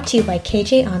is brought to you by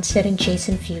KJ Onstead and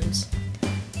Jason Fuse.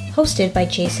 Hosted by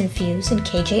Jason Fuse and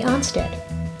KJ Onstead.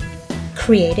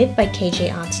 Created by KJ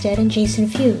Onstead and Jason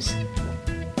Fuse.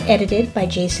 Edited by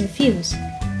Jason Fuse.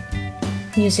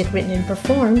 Music written and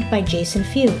performed by Jason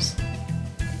Fuse.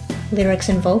 Lyrics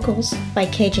and vocals by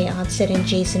KJ Onstead and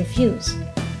Jason Fuse.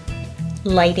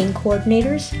 Lighting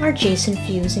coordinators are Jason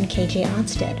Fuse and KJ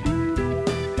Onstead.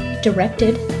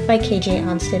 Directed by KJ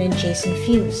Onstead and Jason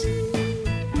Fuse.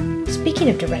 Speaking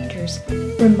of directors,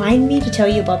 remind me to tell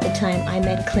you about the time I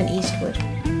met Clint Eastwood.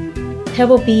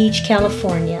 Pebble Beach,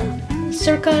 California,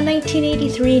 circa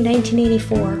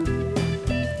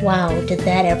 1983-1984. Wow, did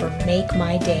that ever make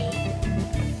my day.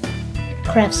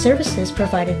 Craft services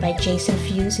provided by Jason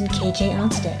Fuse and KJ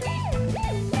Onstead.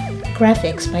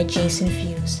 Graphics by Jason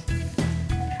Fuse.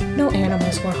 No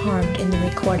animals were harmed in the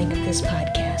recording of this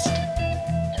podcast.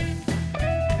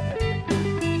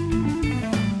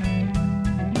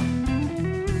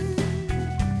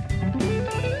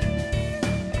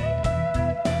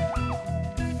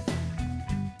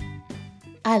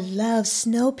 I love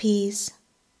snow peas,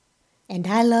 and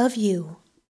I love you.